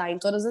você está, em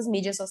todas as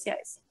mídias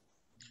sociais.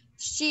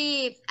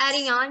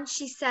 Adding on,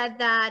 she said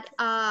that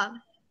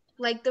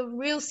like the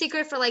real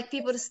secret for like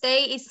people to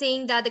stay is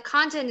seeing that the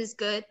content is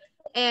good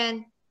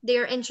and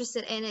they're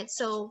interested in it,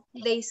 so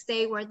they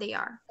stay where they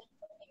are.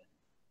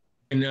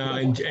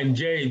 And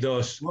Jay,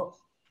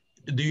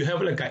 do you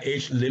have like an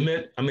age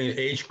limit? I mean,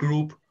 age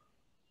group?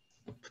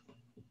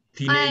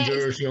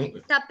 Teenagers,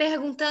 young? Tá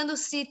perguntando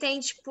se tem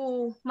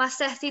tipo uma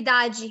certa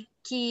idade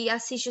que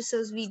assiste os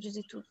seus vídeos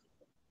e tudo.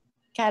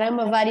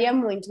 Caramba, varia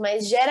muito,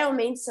 mas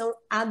geralmente são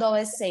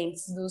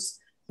adolescentes, dos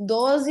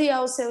 12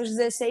 aos seus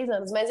 16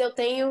 anos. Mas eu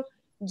tenho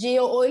de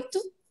 8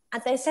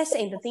 até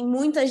 60. Tem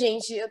muita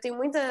gente, eu tenho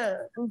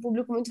um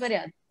público muito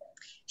variado.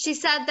 She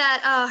said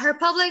that her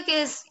public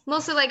is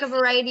mostly like a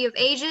variety of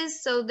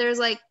ages. So there's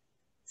like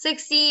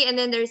 60 and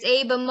then there's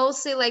 8, but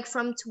mostly like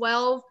from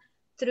 12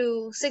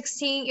 through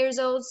 16 years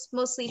old,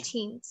 mostly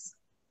teens.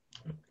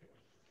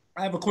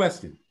 I have a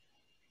question.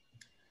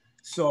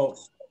 So,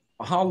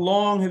 how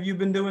long have you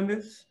been doing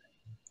this?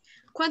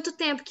 Quanto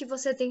tempo que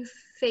você tem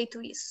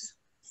feito isso?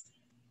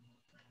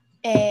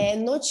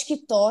 No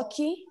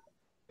TikTok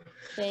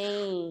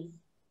tem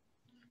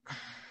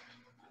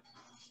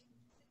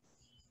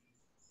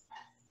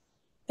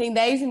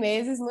 10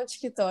 meses no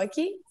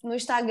TikTok. No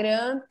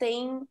Instagram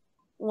tem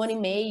 1 ano e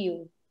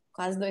meio,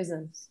 quase 2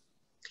 anos.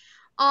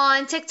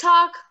 On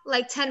TikTok,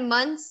 like 10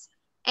 months.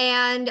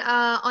 And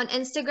on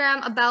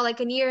Instagram, about like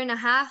a year and a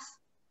half.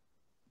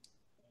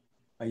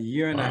 A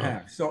year and a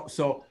half.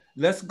 So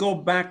let's go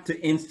back to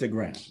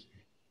Instagram.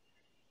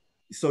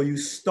 So you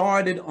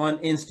started on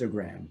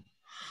Instagram.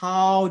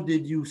 How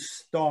did you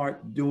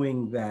start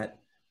doing that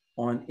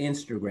on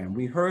Instagram?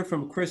 We heard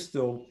from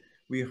Crystal,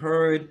 we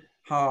heard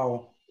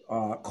how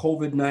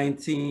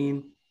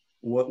COVID-19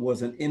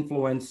 was an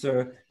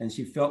influencer and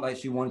she felt like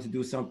she wanted to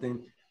do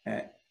something.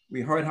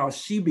 We heard how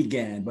she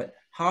began, but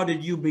how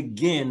did you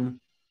begin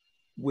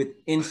with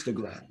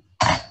Instagram?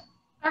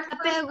 Tá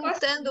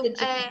perguntando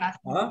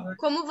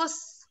como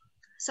você...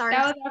 Sorry.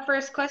 That was our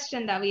first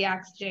question that we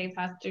asked Jay,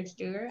 Pastor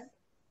Stewart.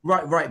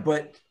 Right,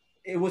 but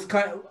it was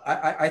kind of,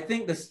 I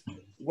think this,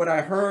 what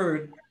I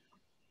heard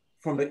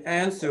from the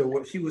answer,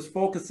 what she was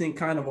focusing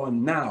kind of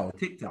on now,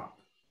 TikTok.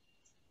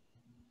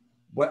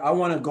 But I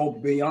want to go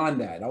beyond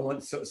that.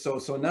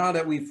 So now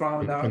that we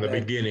found out from the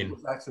that beginning, it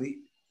was actually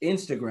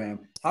Instagram,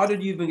 how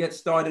did you even get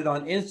started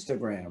on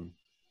Instagram?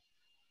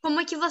 Como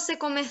é que você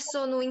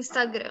começou no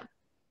Instagram?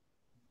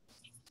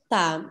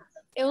 Tá,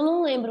 eu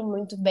não lembro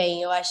muito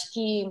bem, eu acho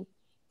que...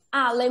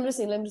 lembro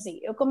sim.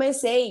 Eu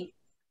comecei...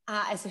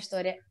 essa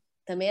história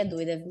também é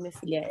doida, minha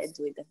filha é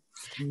doida.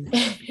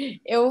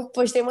 Eu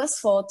postei umas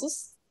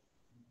fotos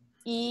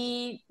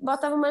e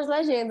botava umas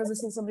legendas,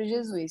 assim, sobre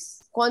Jesus.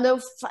 Quando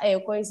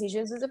eu conheci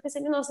Jesus, eu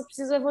pensei, nossa, eu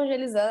preciso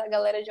evangelizar a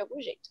galera de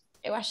algum jeito.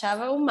 Eu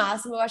achava o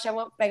máximo,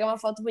 pegar uma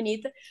foto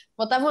bonita,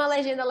 botava uma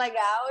legenda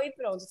legal e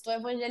pronto, estou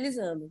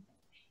evangelizando.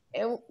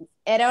 Eu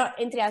era,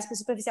 entre aspas,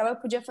 superficial, eu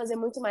podia fazer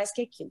muito mais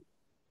que aquilo.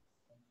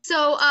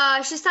 So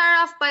she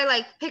started off by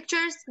like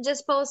pictures,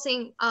 just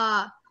posting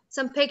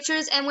some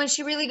pictures, and when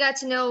she really got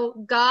to know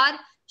God,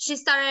 she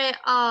started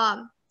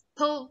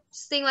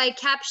posting like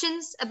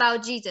captions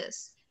about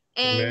Jesus.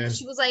 And Amen.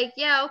 She was like,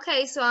 yeah,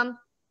 okay, so I'm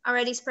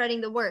already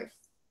spreading the word.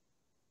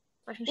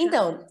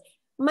 Então,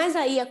 mas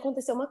aí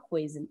aconteceu uma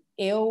coisa.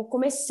 Eu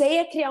comecei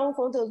a criar um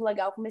conteúdo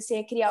legal, comecei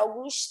a criar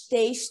alguns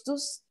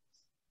textos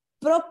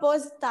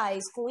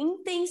propositais, com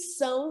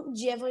intenção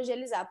de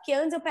evangelizar. Porque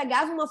antes eu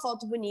pegava uma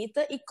foto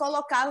bonita e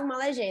colocava uma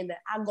legenda.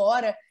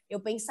 Agora,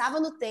 eu pensava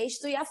no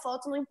texto e a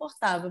foto não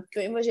importava, porque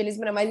o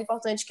evangelismo era mais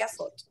importante que a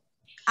foto.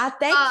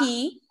 Até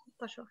que...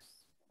 Pode falar.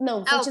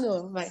 Não,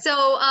 continua, vai.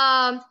 So,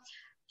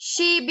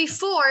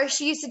 before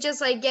she used to just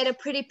like get a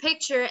pretty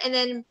picture and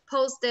then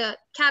post the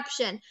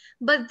caption,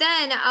 but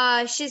then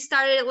she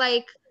started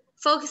like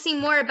focusing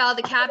more about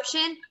the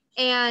caption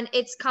and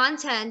its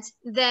content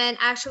than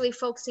actually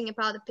focusing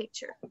about the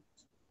picture.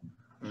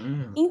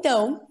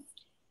 Então,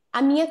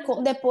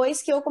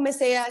 depois que eu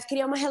comecei a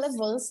criar uma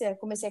relevância,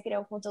 comecei a criar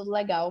um conteúdo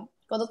legal,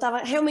 quando eu tava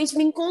realmente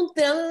me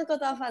encontrando no que eu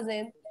tava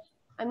fazendo,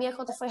 a minha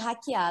conta foi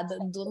hackeada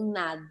do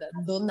nada.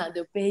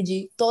 Eu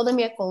perdi toda a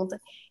minha conta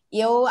e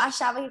eu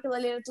achava que aquilo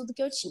ali era tudo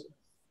que eu tinha.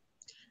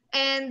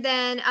 And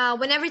then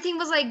when everything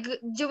was like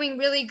doing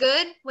really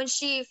good, when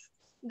she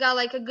got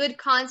like a good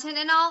content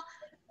and all,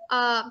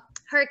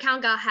 her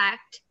account got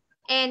hacked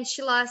and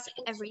she lost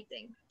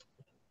everything.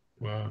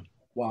 Wow.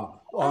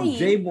 Wow.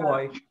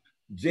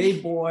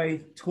 J-Boy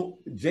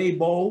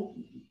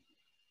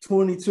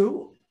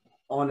 22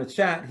 on the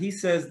chat, he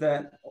says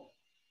that,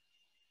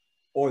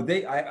 or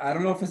I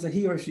don't know if it's a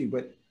he or she,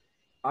 but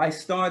I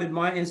started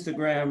my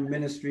Instagram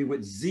ministry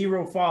with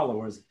 0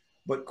 followers,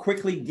 but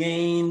quickly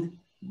gained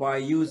by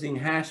using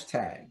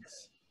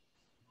hashtags.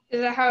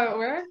 Is that how it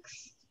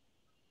works?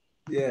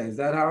 Yeah, is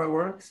that how it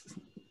works?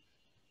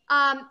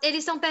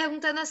 Eles estão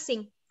perguntando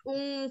assim,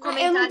 Eu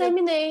comentário.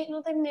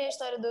 não terminei a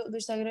história do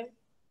Instagram.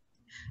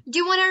 Do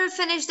you want to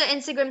finish the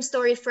Instagram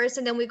story first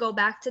and then we go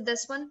back to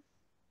this one?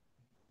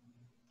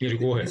 Yeah,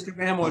 go ahead.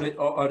 Instagram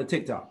or the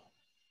TikTok?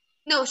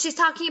 No, she's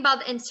talking about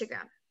the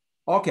Instagram.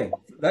 Okay,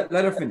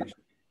 let her finish.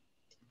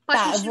 Pode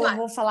Tá, continuar.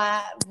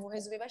 vou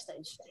resumir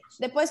bastante.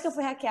 Depois que eu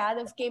fui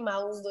hackeada, eu fiquei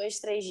mal uns 2,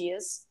 3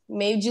 dias,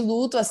 meio de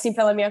luto, assim,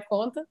 pela minha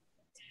conta.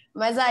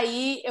 Mas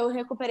aí eu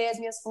recuperei as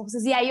minhas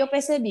forças e aí eu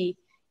percebi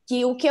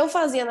que o que eu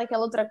fazia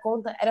naquela outra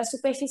conta era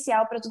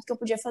superficial para tudo que eu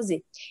podia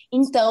fazer.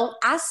 Então,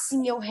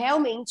 assim, eu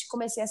realmente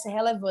comecei a ser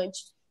relevante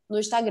no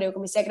Instagram. Eu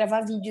comecei a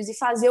gravar vídeos e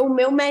fazer o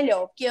meu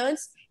melhor, porque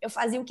antes eu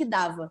fazia o que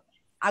dava.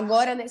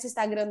 Agora, nesse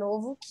Instagram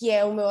novo, que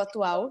é o meu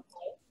atual,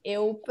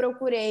 eu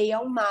procurei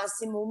ao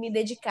máximo me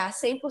dedicar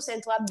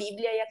 100% à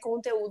Bíblia e a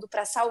conteúdo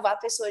para salvar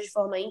pessoas de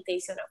forma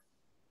intencional.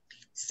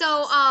 So,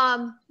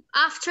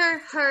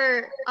 after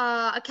her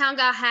account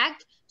got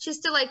hacked, she's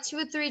still like 2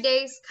 or 3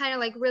 days kind of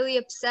like really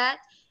upset.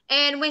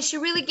 And when she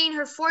really gained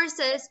her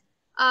forces,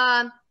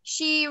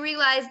 she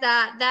realized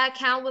that that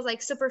account was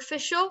like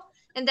superficial.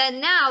 And then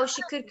now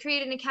she could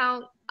create an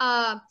account.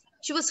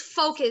 She was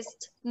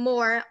focused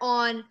more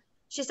on,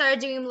 she started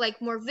doing like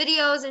more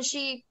videos and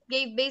she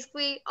gave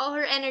basically all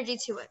her energy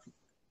to it.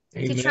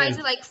 Amen. To try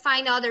to like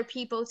find other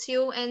people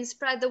too and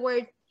spread the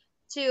word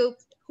to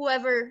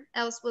whoever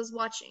else was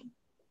watching.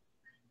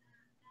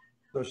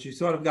 So she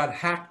sort of got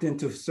hacked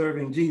into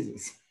serving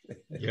Jesus.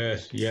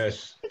 Yes,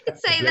 yes. You could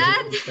say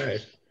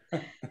that.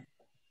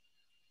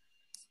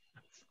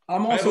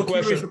 I'm also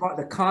curious about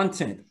the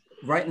content.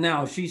 Right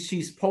now,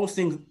 she's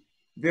posting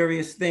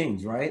various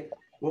things, right?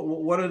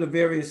 What are the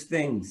various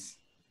things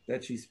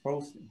that she's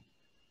posting?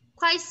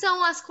 Quais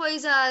são as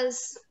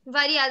coisas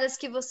variadas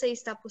que você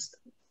está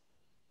postando?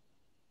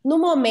 No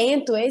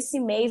momento, esse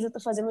mês, eu tô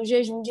fazendo um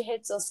jejum de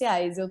redes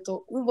sociais.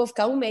 Vou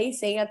ficar um mês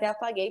sem, até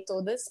apaguei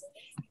todas,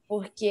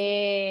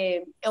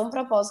 porque é um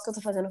propósito que eu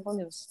tô fazendo com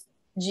Deus,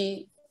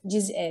 de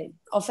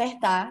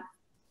ofertar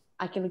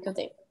aquilo que eu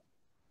tenho.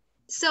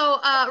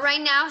 So right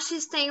now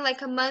she's staying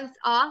like a month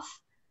off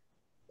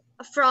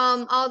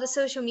from all the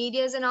social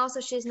medias and also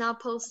she's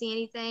not posting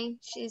anything.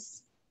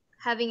 She's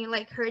having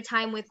like her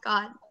time with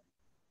God.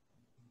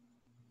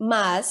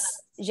 Mas,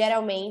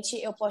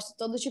 geralmente, eu posto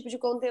todo tipo de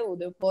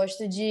conteúdo. Eu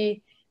posto de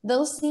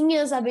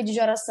dancinhas a vídeo de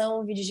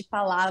oração, vídeo de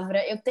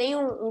palavra. Eu tenho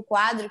um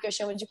quadro que eu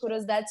chamo de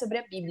curiosidade sobre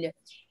a Bíblia.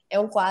 É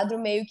um quadro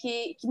meio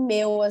que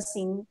meu,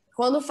 assim.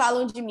 Quando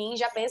falam de mim,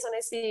 já pensam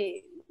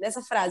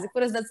nessa frase,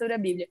 curiosidade sobre a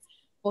Bíblia.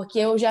 Porque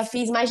eu já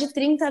fiz mais de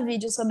 30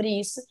 vídeos sobre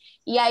isso.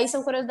 E aí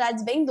são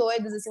curiosidades bem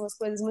doidas, assim, umas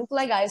coisas muito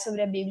legais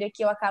sobre a Bíblia,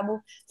 que eu acabo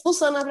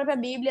fuçando na própria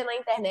Bíblia, na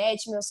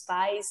internet, meus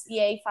pais, e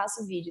aí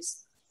faço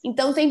vídeos.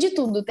 Então tem de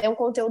tudo, tem um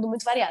conteúdo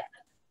muito variado.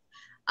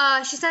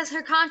 She says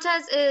her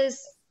content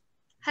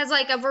has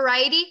like a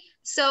variety.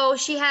 So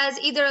she has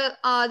either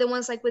the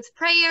ones like with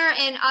prayer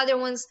and other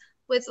ones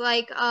with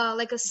like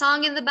a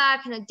song in the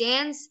back and a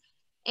dance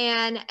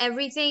and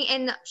everything.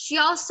 And she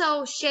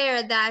also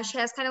shared that she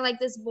has kind of like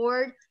this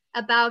board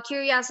about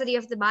curiosity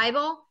of the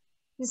Bible.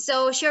 And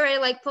so she already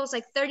like posts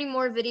like 30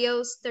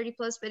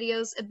 plus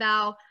videos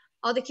about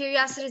all the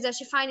curiosities that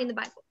she find in the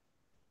Bible.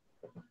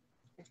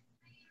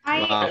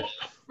 I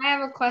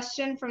have a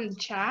question from the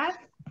chat.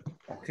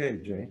 Okay,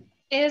 Jay.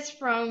 It is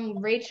from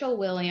Rachel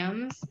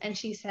Williams, and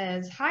she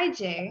says, "Hi,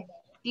 Jay.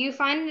 Do you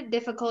find it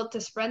difficult to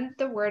spread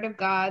the word of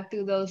God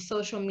through those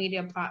social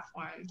media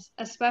platforms,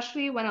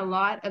 especially when a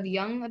lot of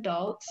young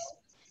adults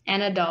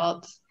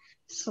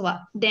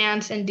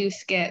dance and do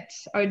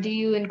skits, or do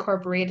you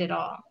incorporate it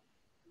all?"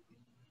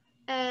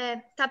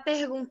 Tá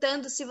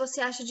perguntando se você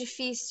acha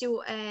difícil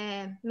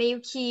meio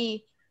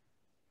que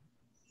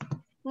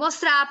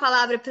mostrar a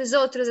palavra para os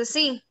outros,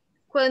 assim,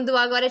 quando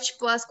agora,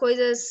 tipo, as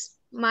coisas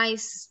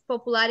mais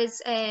populares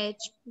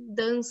tipo,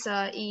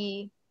 dança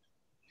e,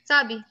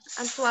 sabe,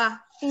 atuar.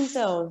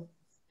 Então,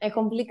 é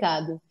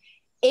complicado.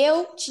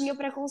 Eu tinha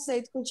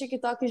preconceito com o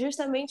TikTok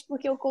justamente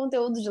porque o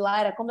conteúdo de lá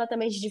era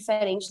completamente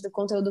diferente do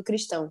conteúdo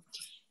cristão.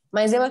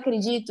 Mas eu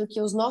acredito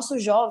que os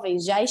nossos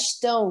jovens já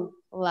estão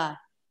lá.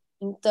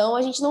 Então,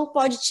 a gente não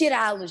pode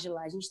tirá-los de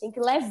lá. A gente tem que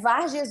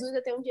levar Jesus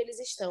até onde eles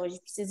estão. A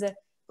gente precisa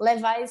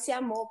levar esse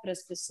amor para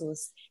as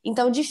pessoas.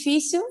 Então,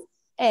 difícil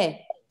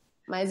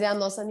mas é a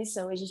nossa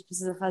missão. A gente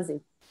precisa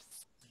fazer.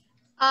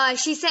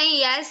 She's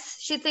saying yes,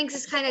 she thinks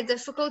it's kind of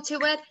difficult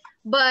to it,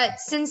 but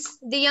since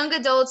the young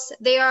adults,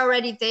 they are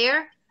already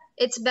there,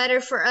 it's better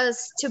for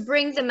us to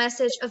bring the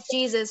message of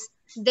Jesus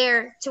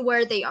there to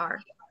where they are.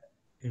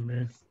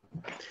 Amen.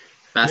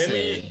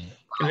 Fascinating.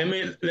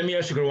 Let me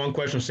ask you one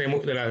question, same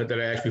that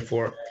I asked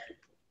before.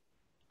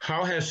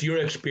 How has your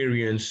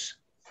experience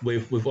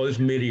with all this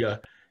media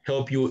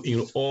helped you in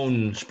your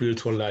own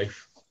spiritual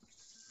life?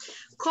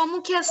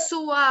 Como que a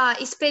sua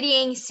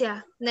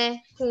experiência,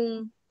 né,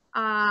 com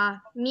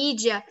a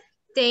mídia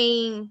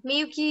tem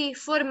meio que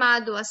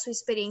formado a sua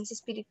experiência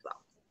espiritual?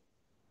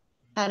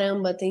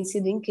 Caramba, tem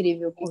sido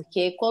incrível,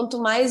 porque quanto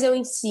mais eu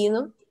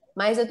ensino,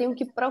 mais eu tenho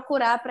que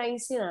procurar para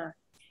ensinar.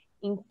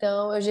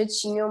 Então, eu já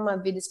tinha uma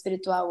vida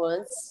espiritual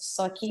antes,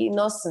 só que,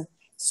 nossa,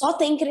 só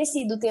tem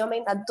crescido, tem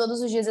aumentado.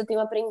 Todos os dias eu tenho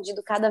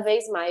aprendido cada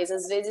vez mais.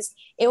 Às vezes,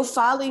 eu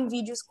falo em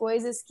vídeos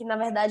coisas que, na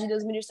verdade,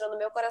 Deus ministrou no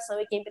meu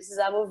coração e quem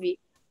precisava ouvir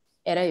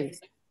era eu.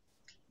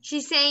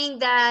 She's saying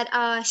that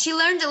she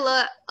learned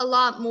a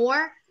lot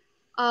more,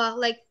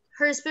 like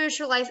her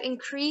spiritual life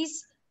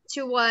increased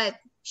to what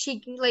she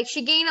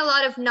gained a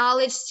lot of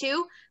knowledge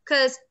too,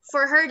 because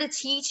for her to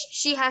teach,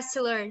 she has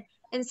to learn.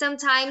 And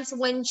sometimes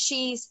when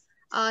she's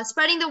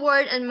spreading the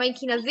word and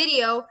making a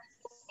video,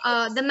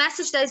 the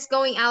message that is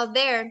going out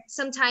there,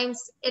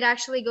 sometimes it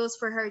actually goes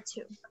for her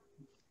too.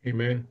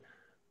 Amen.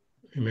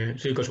 Amen.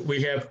 See, because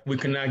we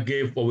cannot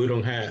give what we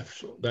don't have.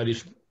 So that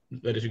is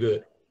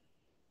good.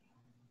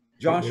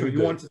 Joshua,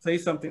 you wanted to say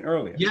something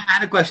earlier. Yeah, I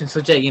had a question. So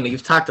Jay,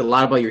 you've talked a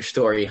lot about your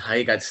story, how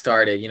you got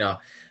started,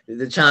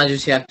 the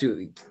challenges you have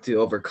to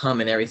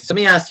overcome and everything. So let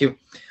me ask you,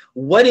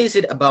 what is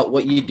it about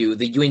what you do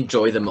that you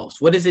enjoy the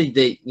most? What is it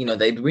that,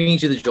 that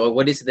brings you the joy?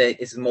 What is it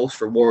that is most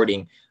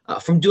rewarding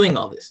from doing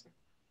all this?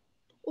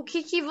 O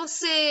que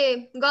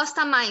você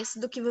gosta mais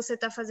do que você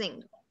está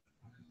fazendo?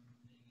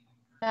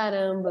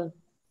 Caramba,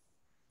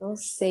 não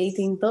sei,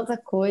 tem tanta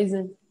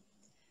coisa.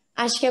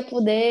 Acho que é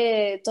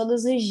poder,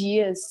 todos os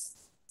dias,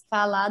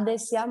 falar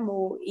desse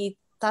amor e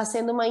tá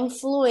sendo uma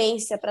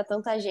influência para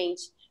tanta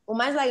gente. O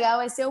mais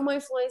legal é ser uma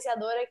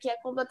influenciadora que é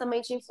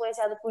completamente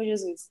influenciada por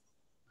Jesus.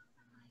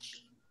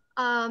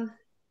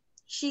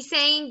 She's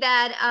saying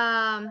that,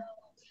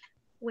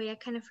 wait, I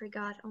kind of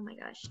forgot. Oh my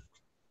gosh.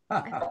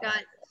 I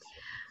forgot.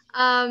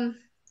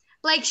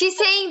 Like she's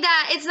saying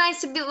that it's nice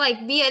to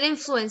be an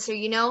influencer,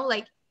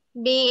 like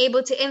being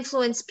able to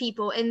influence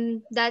people,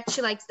 and that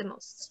she likes the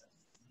most.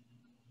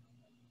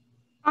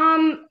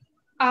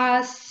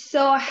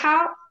 So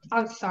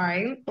I'm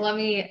sorry, let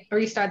me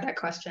restart that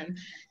question.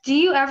 Do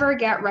you ever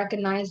get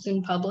recognized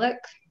in public?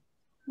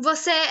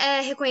 Você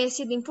é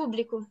reconhecido em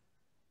público?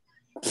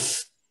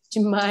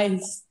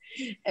 Demais.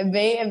 É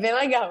bem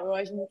legal, eu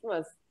acho muito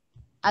massa.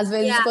 Às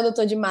vezes, quando eu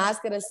tô de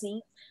máscara,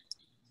 assim,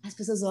 as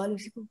pessoas olham e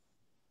ficam...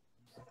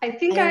 I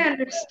think I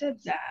understood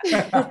that.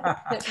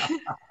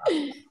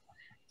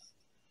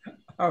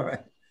 All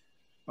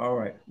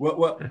right.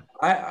 Well,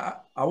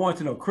 I want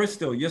to know,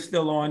 Crystal, you're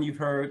still on, you've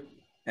heard,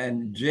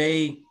 and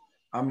Jay,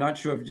 I'm not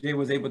sure if Jay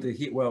was able to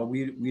hear, well,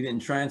 we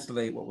didn't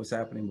translate what was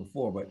happening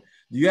before, but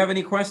do you have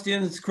any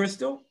questions,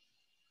 Crystal?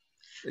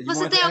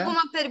 Você tem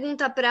alguma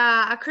pergunta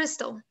para a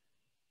Crystal?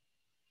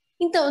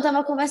 Então, eu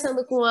tava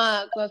conversando com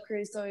a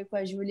Crystal e com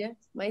a Júlia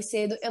mais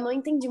cedo. Eu não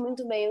entendi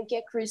muito bem o que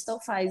a Crystal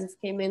faz, eu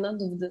fiquei meio na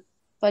dúvida.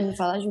 Pode me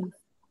falar, Júlia?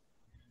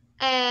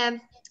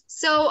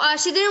 So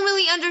she didn't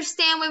really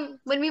understand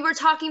when we were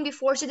talking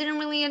before, she didn't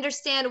really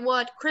understand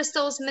what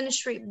Crystal's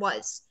ministry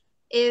was.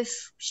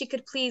 If she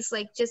could please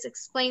just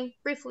explain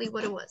briefly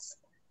what it was.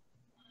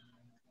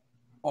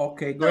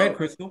 Okay, go ahead,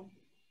 Crystal.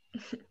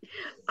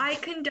 I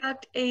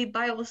conduct a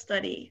Bible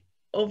study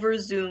over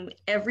Zoom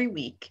every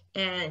week,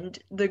 and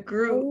the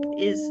group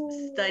is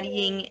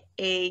studying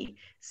a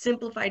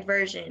simplified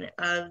version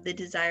of the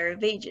Desire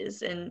of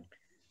Ages, and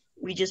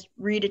we just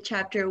read a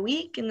chapter a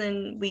week and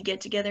then we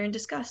get together and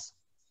discuss.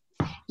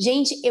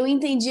 Gente,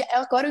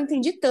 agora eu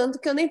entendi tanto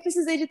que eu nem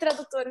precisei de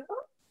tradutora.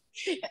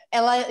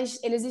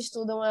 Eles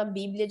estudam a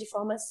Bíblia de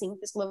forma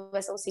simples, com uma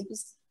versão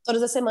simples,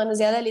 todas as semanas,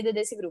 e ela é líder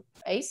desse grupo,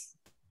 é isso?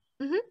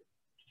 Uhum.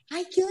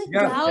 Ai, que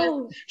legal!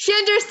 Yeah. She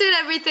understood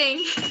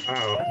everything.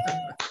 All right.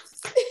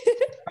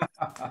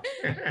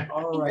 Então,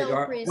 All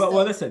right. Crystal,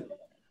 Well, listen,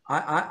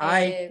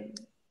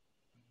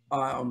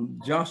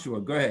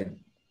 Joshua, go ahead.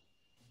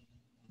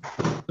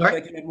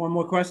 Sorry? Can I get one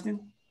more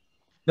question?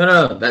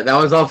 No. That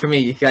was all for me.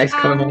 You guys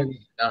covered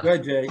me. Go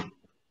ahead, Jay.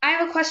 I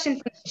have a question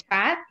from the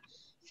chat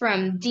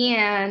from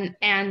Deanne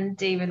and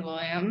David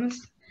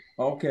Williams.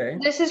 Okay.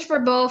 This is for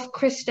both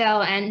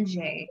Christelle and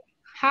Jay.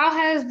 How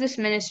has this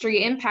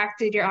ministry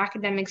impacted your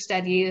academic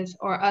studies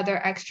or other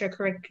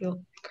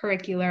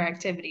extracurricular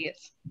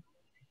activities?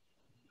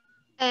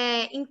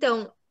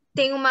 Então,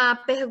 tem uma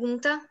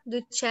pergunta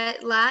do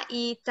chat lá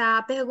e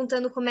tá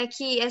perguntando como é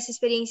que essa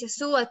experiência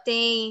sua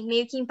tem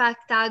meio que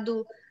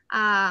impactado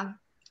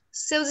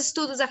seus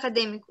estudos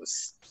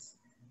acadêmicos.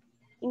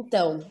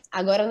 Então,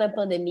 agora na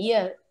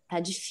pandemia tá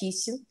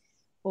difícil,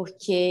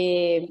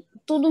 porque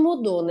tudo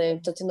mudou, né?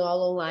 Tô tendo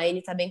aula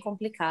online, tá bem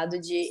complicado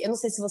de... Eu não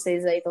sei se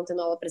vocês aí estão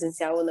tendo aula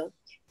presencial ou não.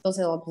 Estão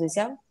tendo aula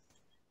presencial?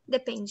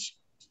 Depende.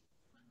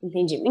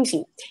 Entendi.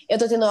 Enfim, eu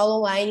tô tendo aula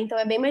online, então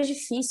é bem mais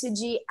difícil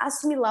de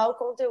assimilar o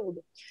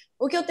conteúdo.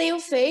 O que eu tenho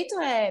feito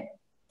é,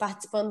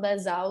 participando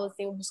das aulas,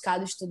 tenho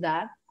buscado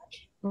estudar,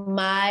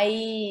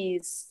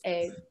 mas,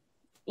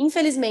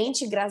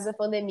 infelizmente, graças à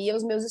pandemia,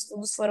 os meus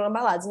estudos foram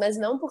abalados, mas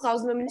não por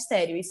causa do meu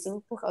ministério, e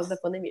sim por causa da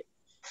pandemia.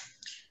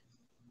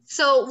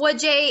 So what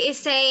Jay is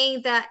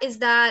saying is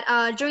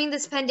that during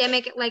this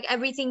pandemic, like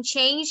everything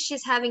changed.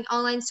 She's having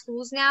online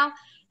schools now,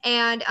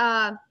 and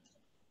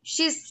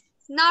she's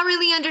not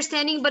really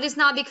understanding, but it's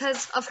not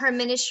because of her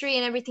ministry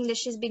and everything that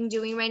she's been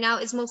doing right now.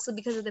 It's mostly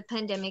because of the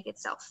pandemic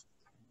itself.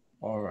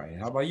 All right.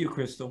 How about you,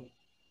 Crystal?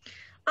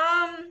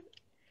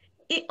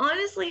 It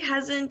honestly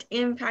hasn't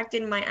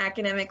impacted my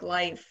academic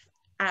life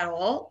at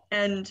all.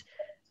 And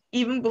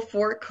even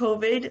before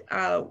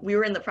COVID, we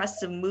were in the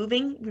process of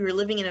moving. We were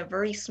living in a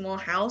very small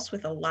house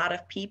with a lot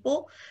of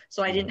people.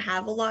 So I didn't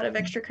have a lot of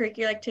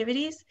extracurricular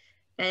activities.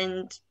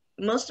 And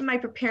most of my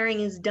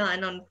preparing is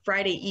done on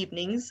Friday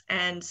evenings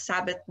and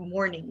Sabbath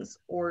mornings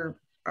or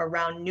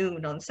around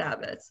noon on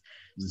Sabbaths.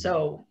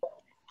 So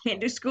can't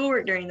do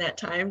schoolwork during that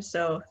time.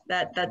 So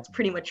that's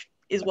pretty much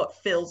is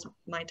what fills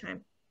my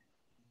time.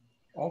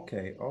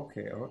 Okay.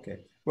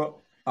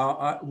 Well,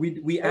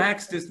 we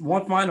asked this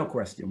one final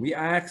question. We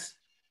asked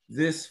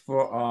this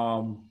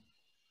for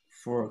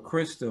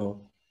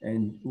Crystal,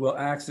 and we'll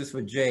ask this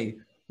for Jay.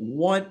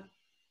 What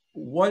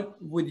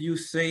would you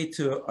say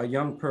to a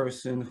young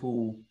person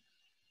who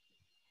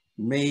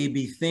may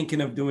be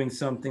thinking of doing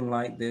something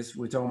like this?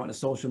 We're talking about the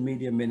social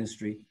media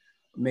ministry,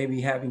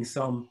 maybe having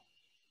some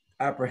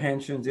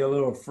apprehensions, they're a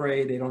little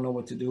afraid, they don't know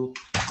what to do.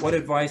 What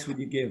advice would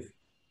you give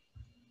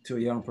to a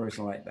young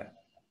person like that?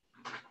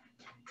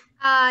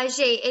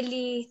 Jay,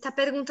 ele tá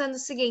perguntando o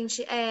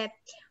seguinte,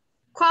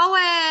 qual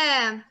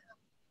é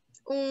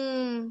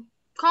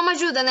qual uma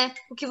ajuda, né?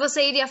 O que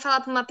você iria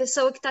falar para uma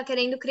pessoa que está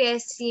querendo criar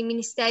esse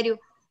ministério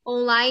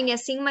online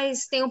assim,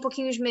 mas tem um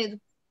pouquinho de medo?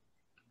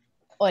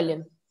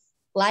 Olha,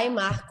 lá em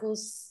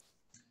Marcos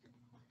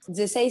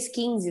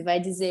 16:15 vai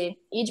dizer: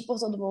 ide por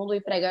todo mundo e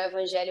pregar o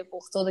evangelho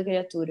por toda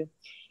criatura.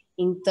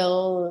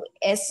 Então,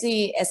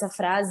 essa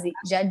frase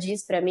já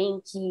diz para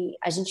mim que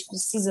a gente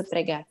precisa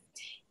pregar.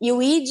 E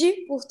o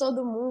ide por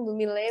todo mundo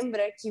me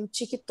lembra que o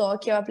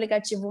TikTok é o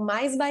aplicativo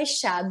mais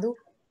baixado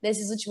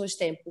nesses últimos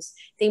tempos.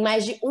 Tem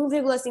mais de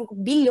 1,5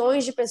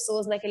 bilhões de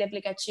pessoas naquele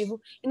aplicativo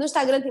e no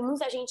Instagram tem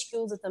muita gente que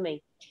usa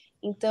também.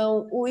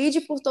 Então, o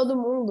ide por todo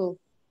mundo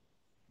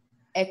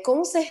é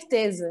com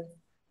certeza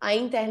a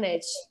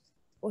internet,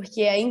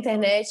 porque a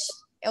internet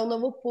é o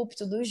novo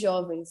púlpito dos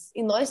jovens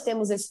e nós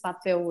temos esse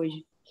papel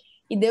hoje.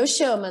 E Deus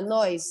chama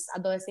nós,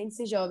 adolescentes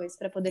e jovens,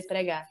 para poder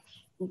pregar.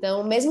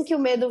 Então, mesmo que o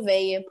medo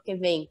venha, porque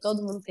vem,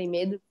 todo mundo tem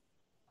medo,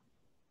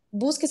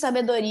 busque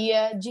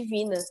sabedoria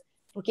divina,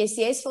 porque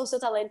se esse for o seu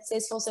talento, se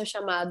esse for o seu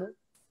chamado,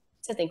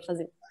 você tem que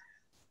fazer.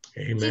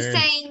 Amen. He's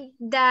saying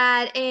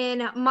that in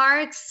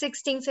Mark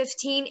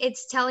 16:15,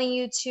 it's telling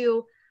you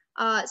to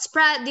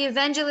spread the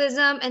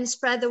evangelism and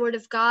spread the word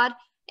of God.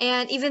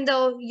 And even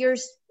though you're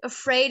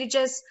afraid,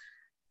 just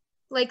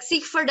like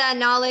seek for that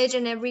knowledge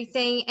and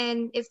everything.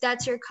 And if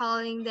that's your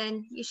calling,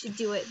 then you should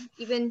do it,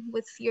 even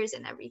with fears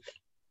and everything.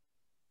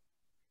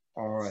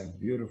 All right,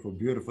 beautiful.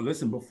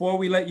 Listen, before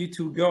we let you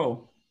two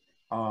go,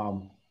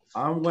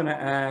 I'm going to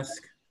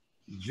ask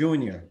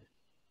Junior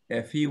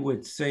if he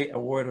would say a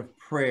word of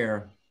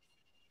prayer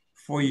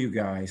for you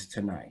guys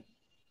tonight.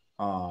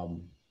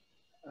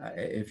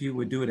 If he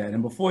would do that.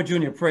 And before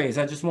Junior prays,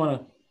 I just want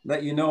to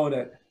let you know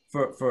that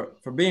for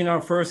being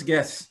our first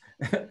guest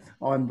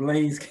on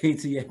Blaze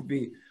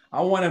KTFB,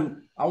 I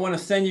want to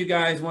send you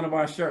guys one of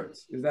our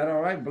shirts. Is that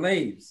all right,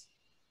 Blaze?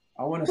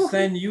 I want to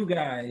send you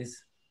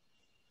guys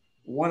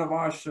one of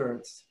our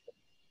shirts,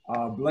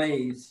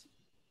 Blaze.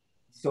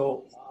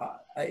 So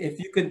if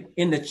you could,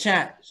 in the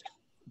chat,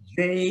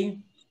 Jay,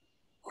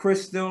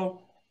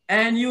 Crystal,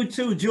 and you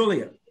too,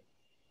 Julia.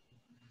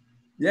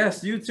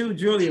 Yes, you too,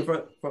 Julia,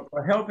 for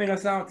helping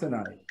us out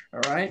tonight.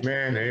 All right.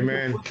 Man,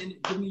 amen.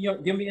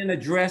 Give me an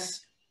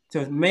address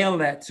to mail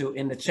that to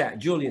in the chat.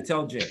 Julia,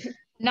 tell Jay.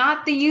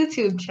 Not the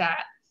YouTube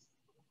chat,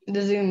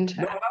 the Zoom chat.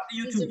 No, not the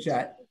YouTube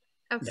chat.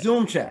 Okay.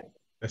 Zoom chat.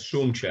 A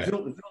Zoom chat.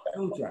 Zoom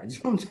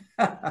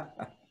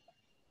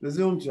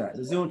chat.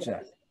 The Zoom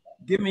chat.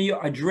 Give me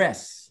your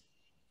address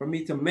for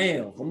me to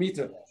mail, for me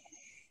to.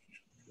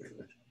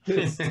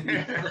 Jay,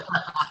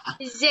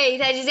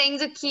 tá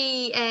dizendo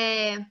que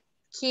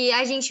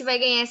a gente vai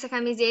ganhar essa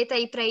camiseta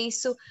e para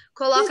isso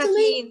coloca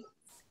aqui.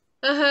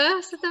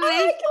 Você também.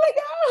 Ai, que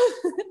legal!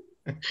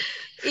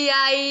 E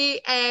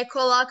aí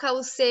coloca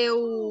o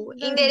seu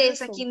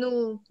endereço aqui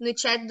no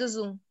chat do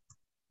Zoom.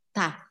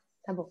 Tá.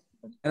 Tá bom.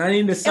 And I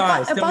need the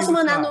size. Eu Tell me posso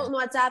what mandar size. no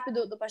WhatsApp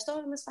do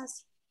pastor? É mais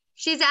fácil.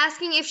 She's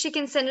asking if she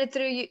can send it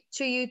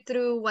to you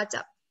through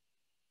WhatsApp.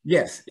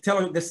 Yes, tell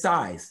her the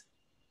size.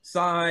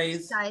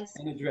 Size Size.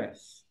 and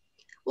address.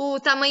 O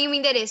tamanho e o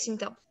endereço,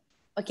 então.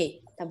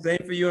 Ok, tá bom. Same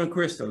for you and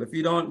Crystal. If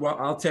you don't, well,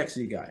 I'll text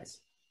you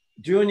guys.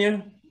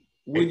 Junior,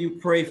 will you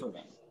pray for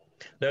them?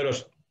 Let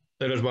us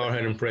bow our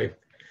head and pray.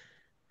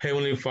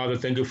 Heavenly Father,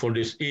 thank you for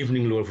this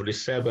evening, Lord, for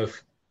this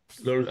Sabbath.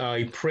 Lord,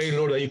 I pray,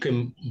 Lord, that you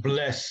can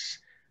bless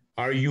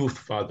our youth,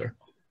 Father,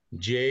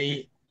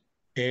 Jay,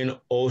 and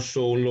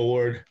also,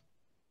 Lord,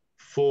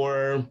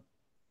 for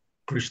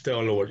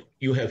Christelle, Lord.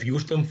 You have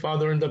used them,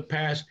 Father, in the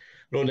past.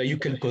 Lord, that you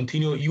can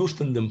continue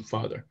using them,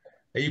 Father.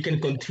 That you can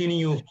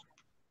continue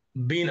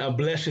being a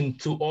blessing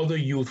to other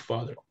youth,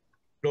 Father.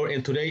 Lord,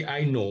 and today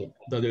I know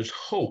that there's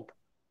hope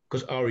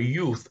because our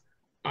youth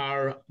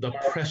are the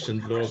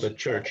present, Lord, of the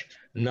church,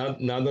 not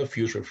the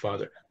future,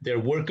 Father. They're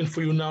working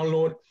for you now,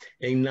 Lord,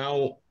 and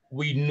now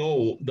we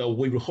know that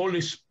with the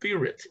Holy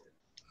Spirit,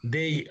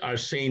 they are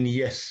saying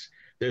yes.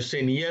 They're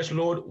saying, yes,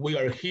 Lord, we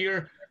are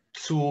here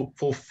to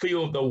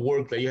fulfill the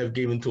work that you have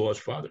given to us,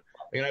 Father.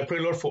 And I pray,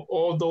 Lord, for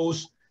all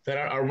those that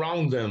are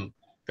around them,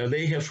 that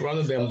they have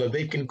surrounded them, that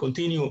they can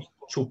continue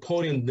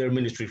supporting their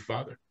ministry,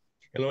 Father.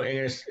 And Lord, and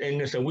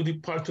as we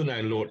depart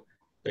tonight, Lord,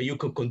 that you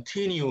can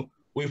continue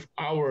with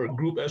our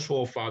group as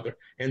well, Father,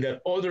 and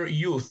that other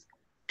youth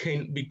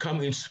can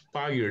become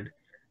inspired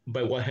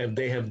by what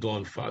they have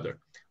done, Father.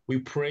 We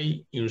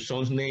pray in your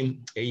Son's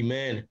name,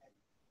 amen.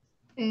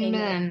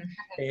 Amen.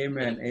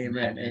 Amen,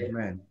 amen,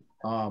 amen.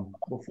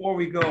 Before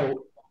we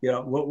go, you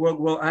know,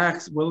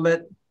 we'll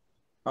let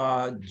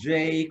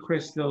Jay,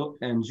 Crystal,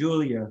 and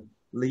Julia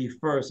leave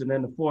first, and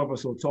then the four of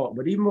us will talk.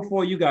 But even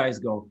before you guys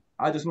go,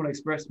 I just want to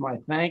express my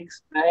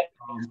thanks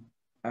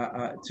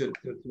to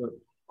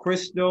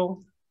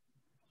Crystal,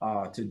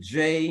 to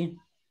Jay,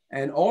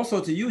 and also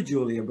to you,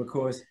 Julia,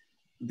 because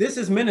this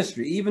is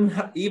ministry.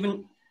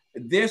 Even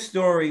their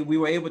story, we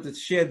were able to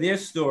share their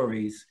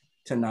stories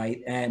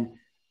tonight. And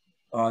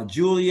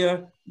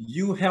Julia,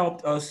 you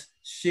helped us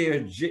share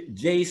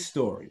Jay's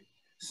story.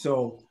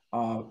 So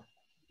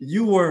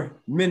you were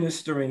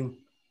ministering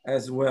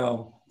as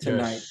well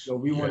tonight. Yes, so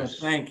we want to yes.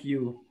 thank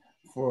you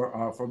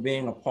for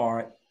being a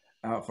part,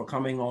 for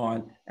coming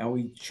on. And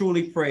we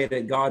truly pray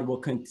that God will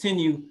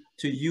continue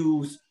to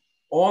use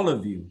all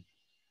of you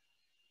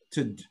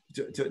to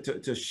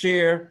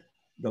share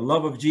the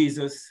love of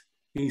Jesus.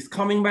 He's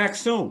coming back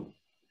soon.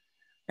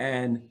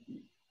 And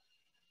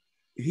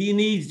he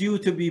needs you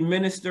to be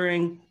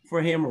ministering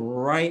for him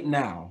right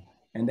now.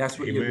 And that's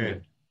what you're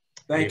doing.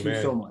 Thank you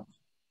so much.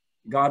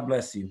 God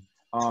bless you.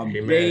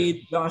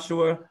 Dave,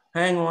 Joshua,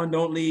 hang on,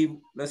 don't leave.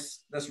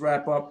 Let's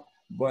wrap up.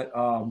 But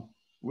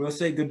we'll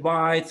say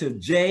goodbye to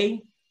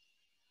Jay.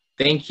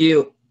 Thank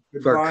you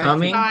for Goodbye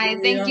coming. Bye.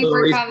 Thank you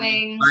for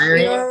coming.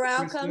 You're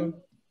welcome.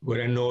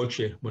 Buenas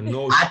noches. Buenas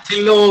noches.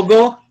 Até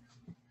logo.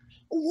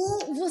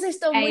 Vocês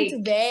estão muito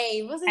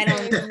bem. Vocês I estão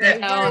don't muito bem.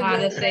 know Very how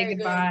to good, say very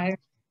good. goodbye.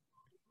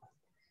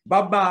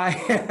 Bye-bye.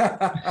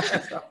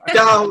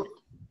 Ciao.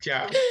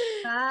 Ciao.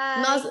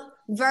 Bye. Nossa,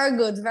 very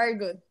good, very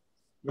good.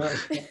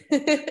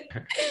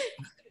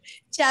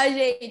 Tchau,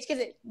 gente. Quer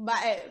dizer,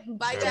 bye,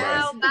 bye,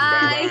 guys.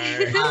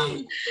 Bye.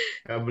 Bye.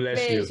 God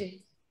bless you.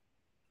 Beijo.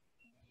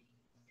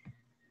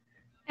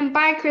 And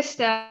bye,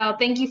 Christelle.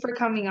 Thank you for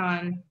coming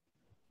on.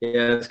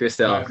 Yes,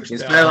 Christelle. Bye, Christelle.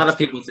 Inspired a lot of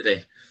people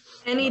today.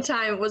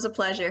 Anytime. It was a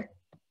pleasure.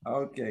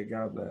 Okay,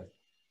 God bless.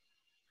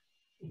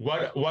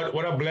 What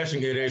a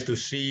blessing it is to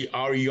see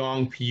our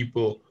young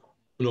people,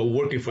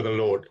 working for the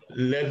Lord.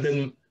 Let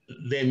them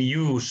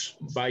used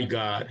by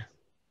God.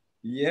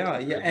 Yeah.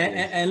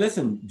 And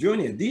listen,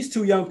 Junior, these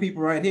two young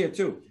people right here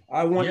too.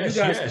 I want you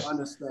guys to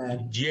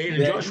understand Jay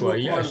and that Joshua,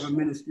 you were part of a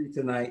ministry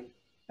tonight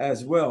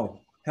as well,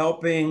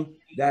 helping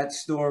that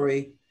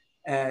story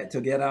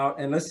to get out.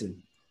 And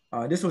listen,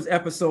 this was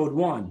episode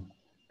 1,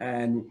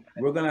 and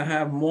we're gonna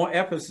have more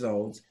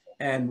episodes.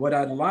 And what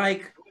I'd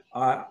like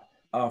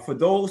for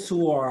those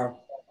who are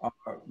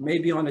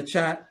maybe on the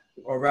chat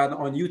or rather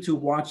on YouTube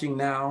watching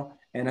now,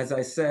 and as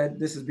I said,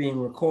 this is being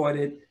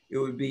recorded. It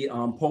would be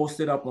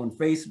posted up on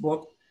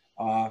Facebook.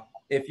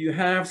 If you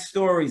have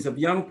stories of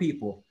young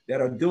people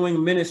that are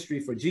doing ministry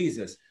for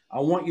Jesus,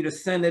 I want you to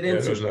send it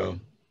in to me.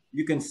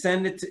 You can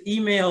send it to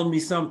email me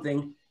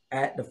something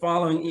at the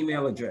following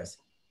email address.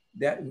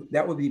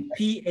 That would be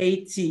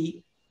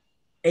path.adv,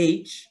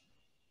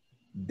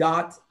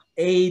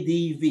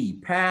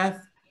 path.adv,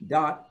 path.adv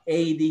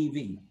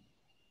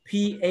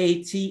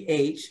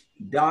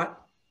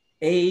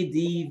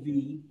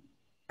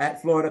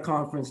at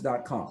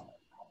floridaconference.com.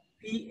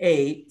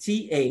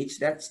 PATH,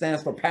 that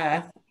stands for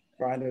path,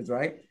 finders,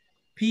 right?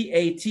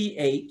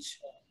 PATH.ADV,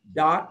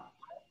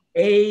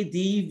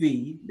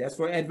 that's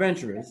for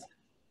adventurers,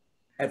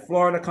 at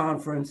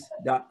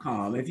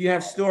floridaconference.com. If you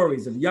have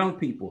stories of young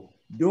people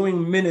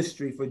doing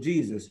ministry for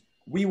Jesus,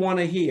 we want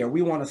to hear,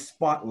 we want to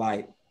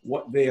spotlight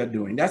what they are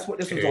doing. That's what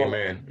this is all about.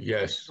 Amen.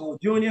 Yes. So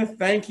Junior,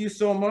 thank you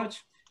so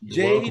much. You're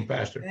Jade, welcome,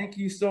 Pastor. thank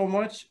you so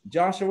much.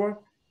 Joshua,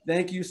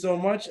 Thank you so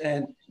much.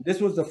 And this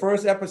was the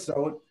first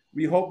episode.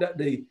 We hope that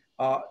the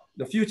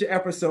future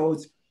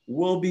episodes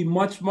will be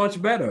much,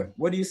 much better.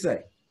 What do you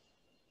say?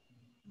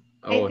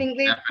 I think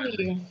they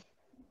do.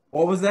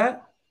 What was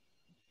that?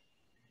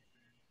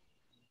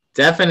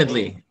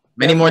 Definitely.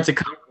 Many more to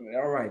come.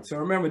 All right. So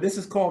remember, this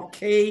is called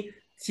Blaze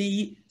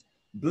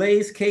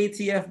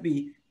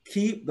KTFB.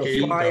 Keep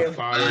the fire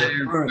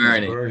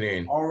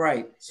burning. All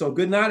right. So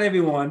good night,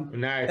 everyone. Good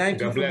night. Thank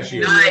God you. bless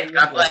you. Good night.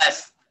 God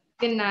bless.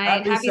 Good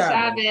night. Happy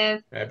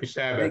Sabbath. Happy May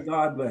Sabbath.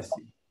 God bless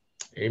you.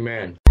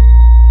 Amen.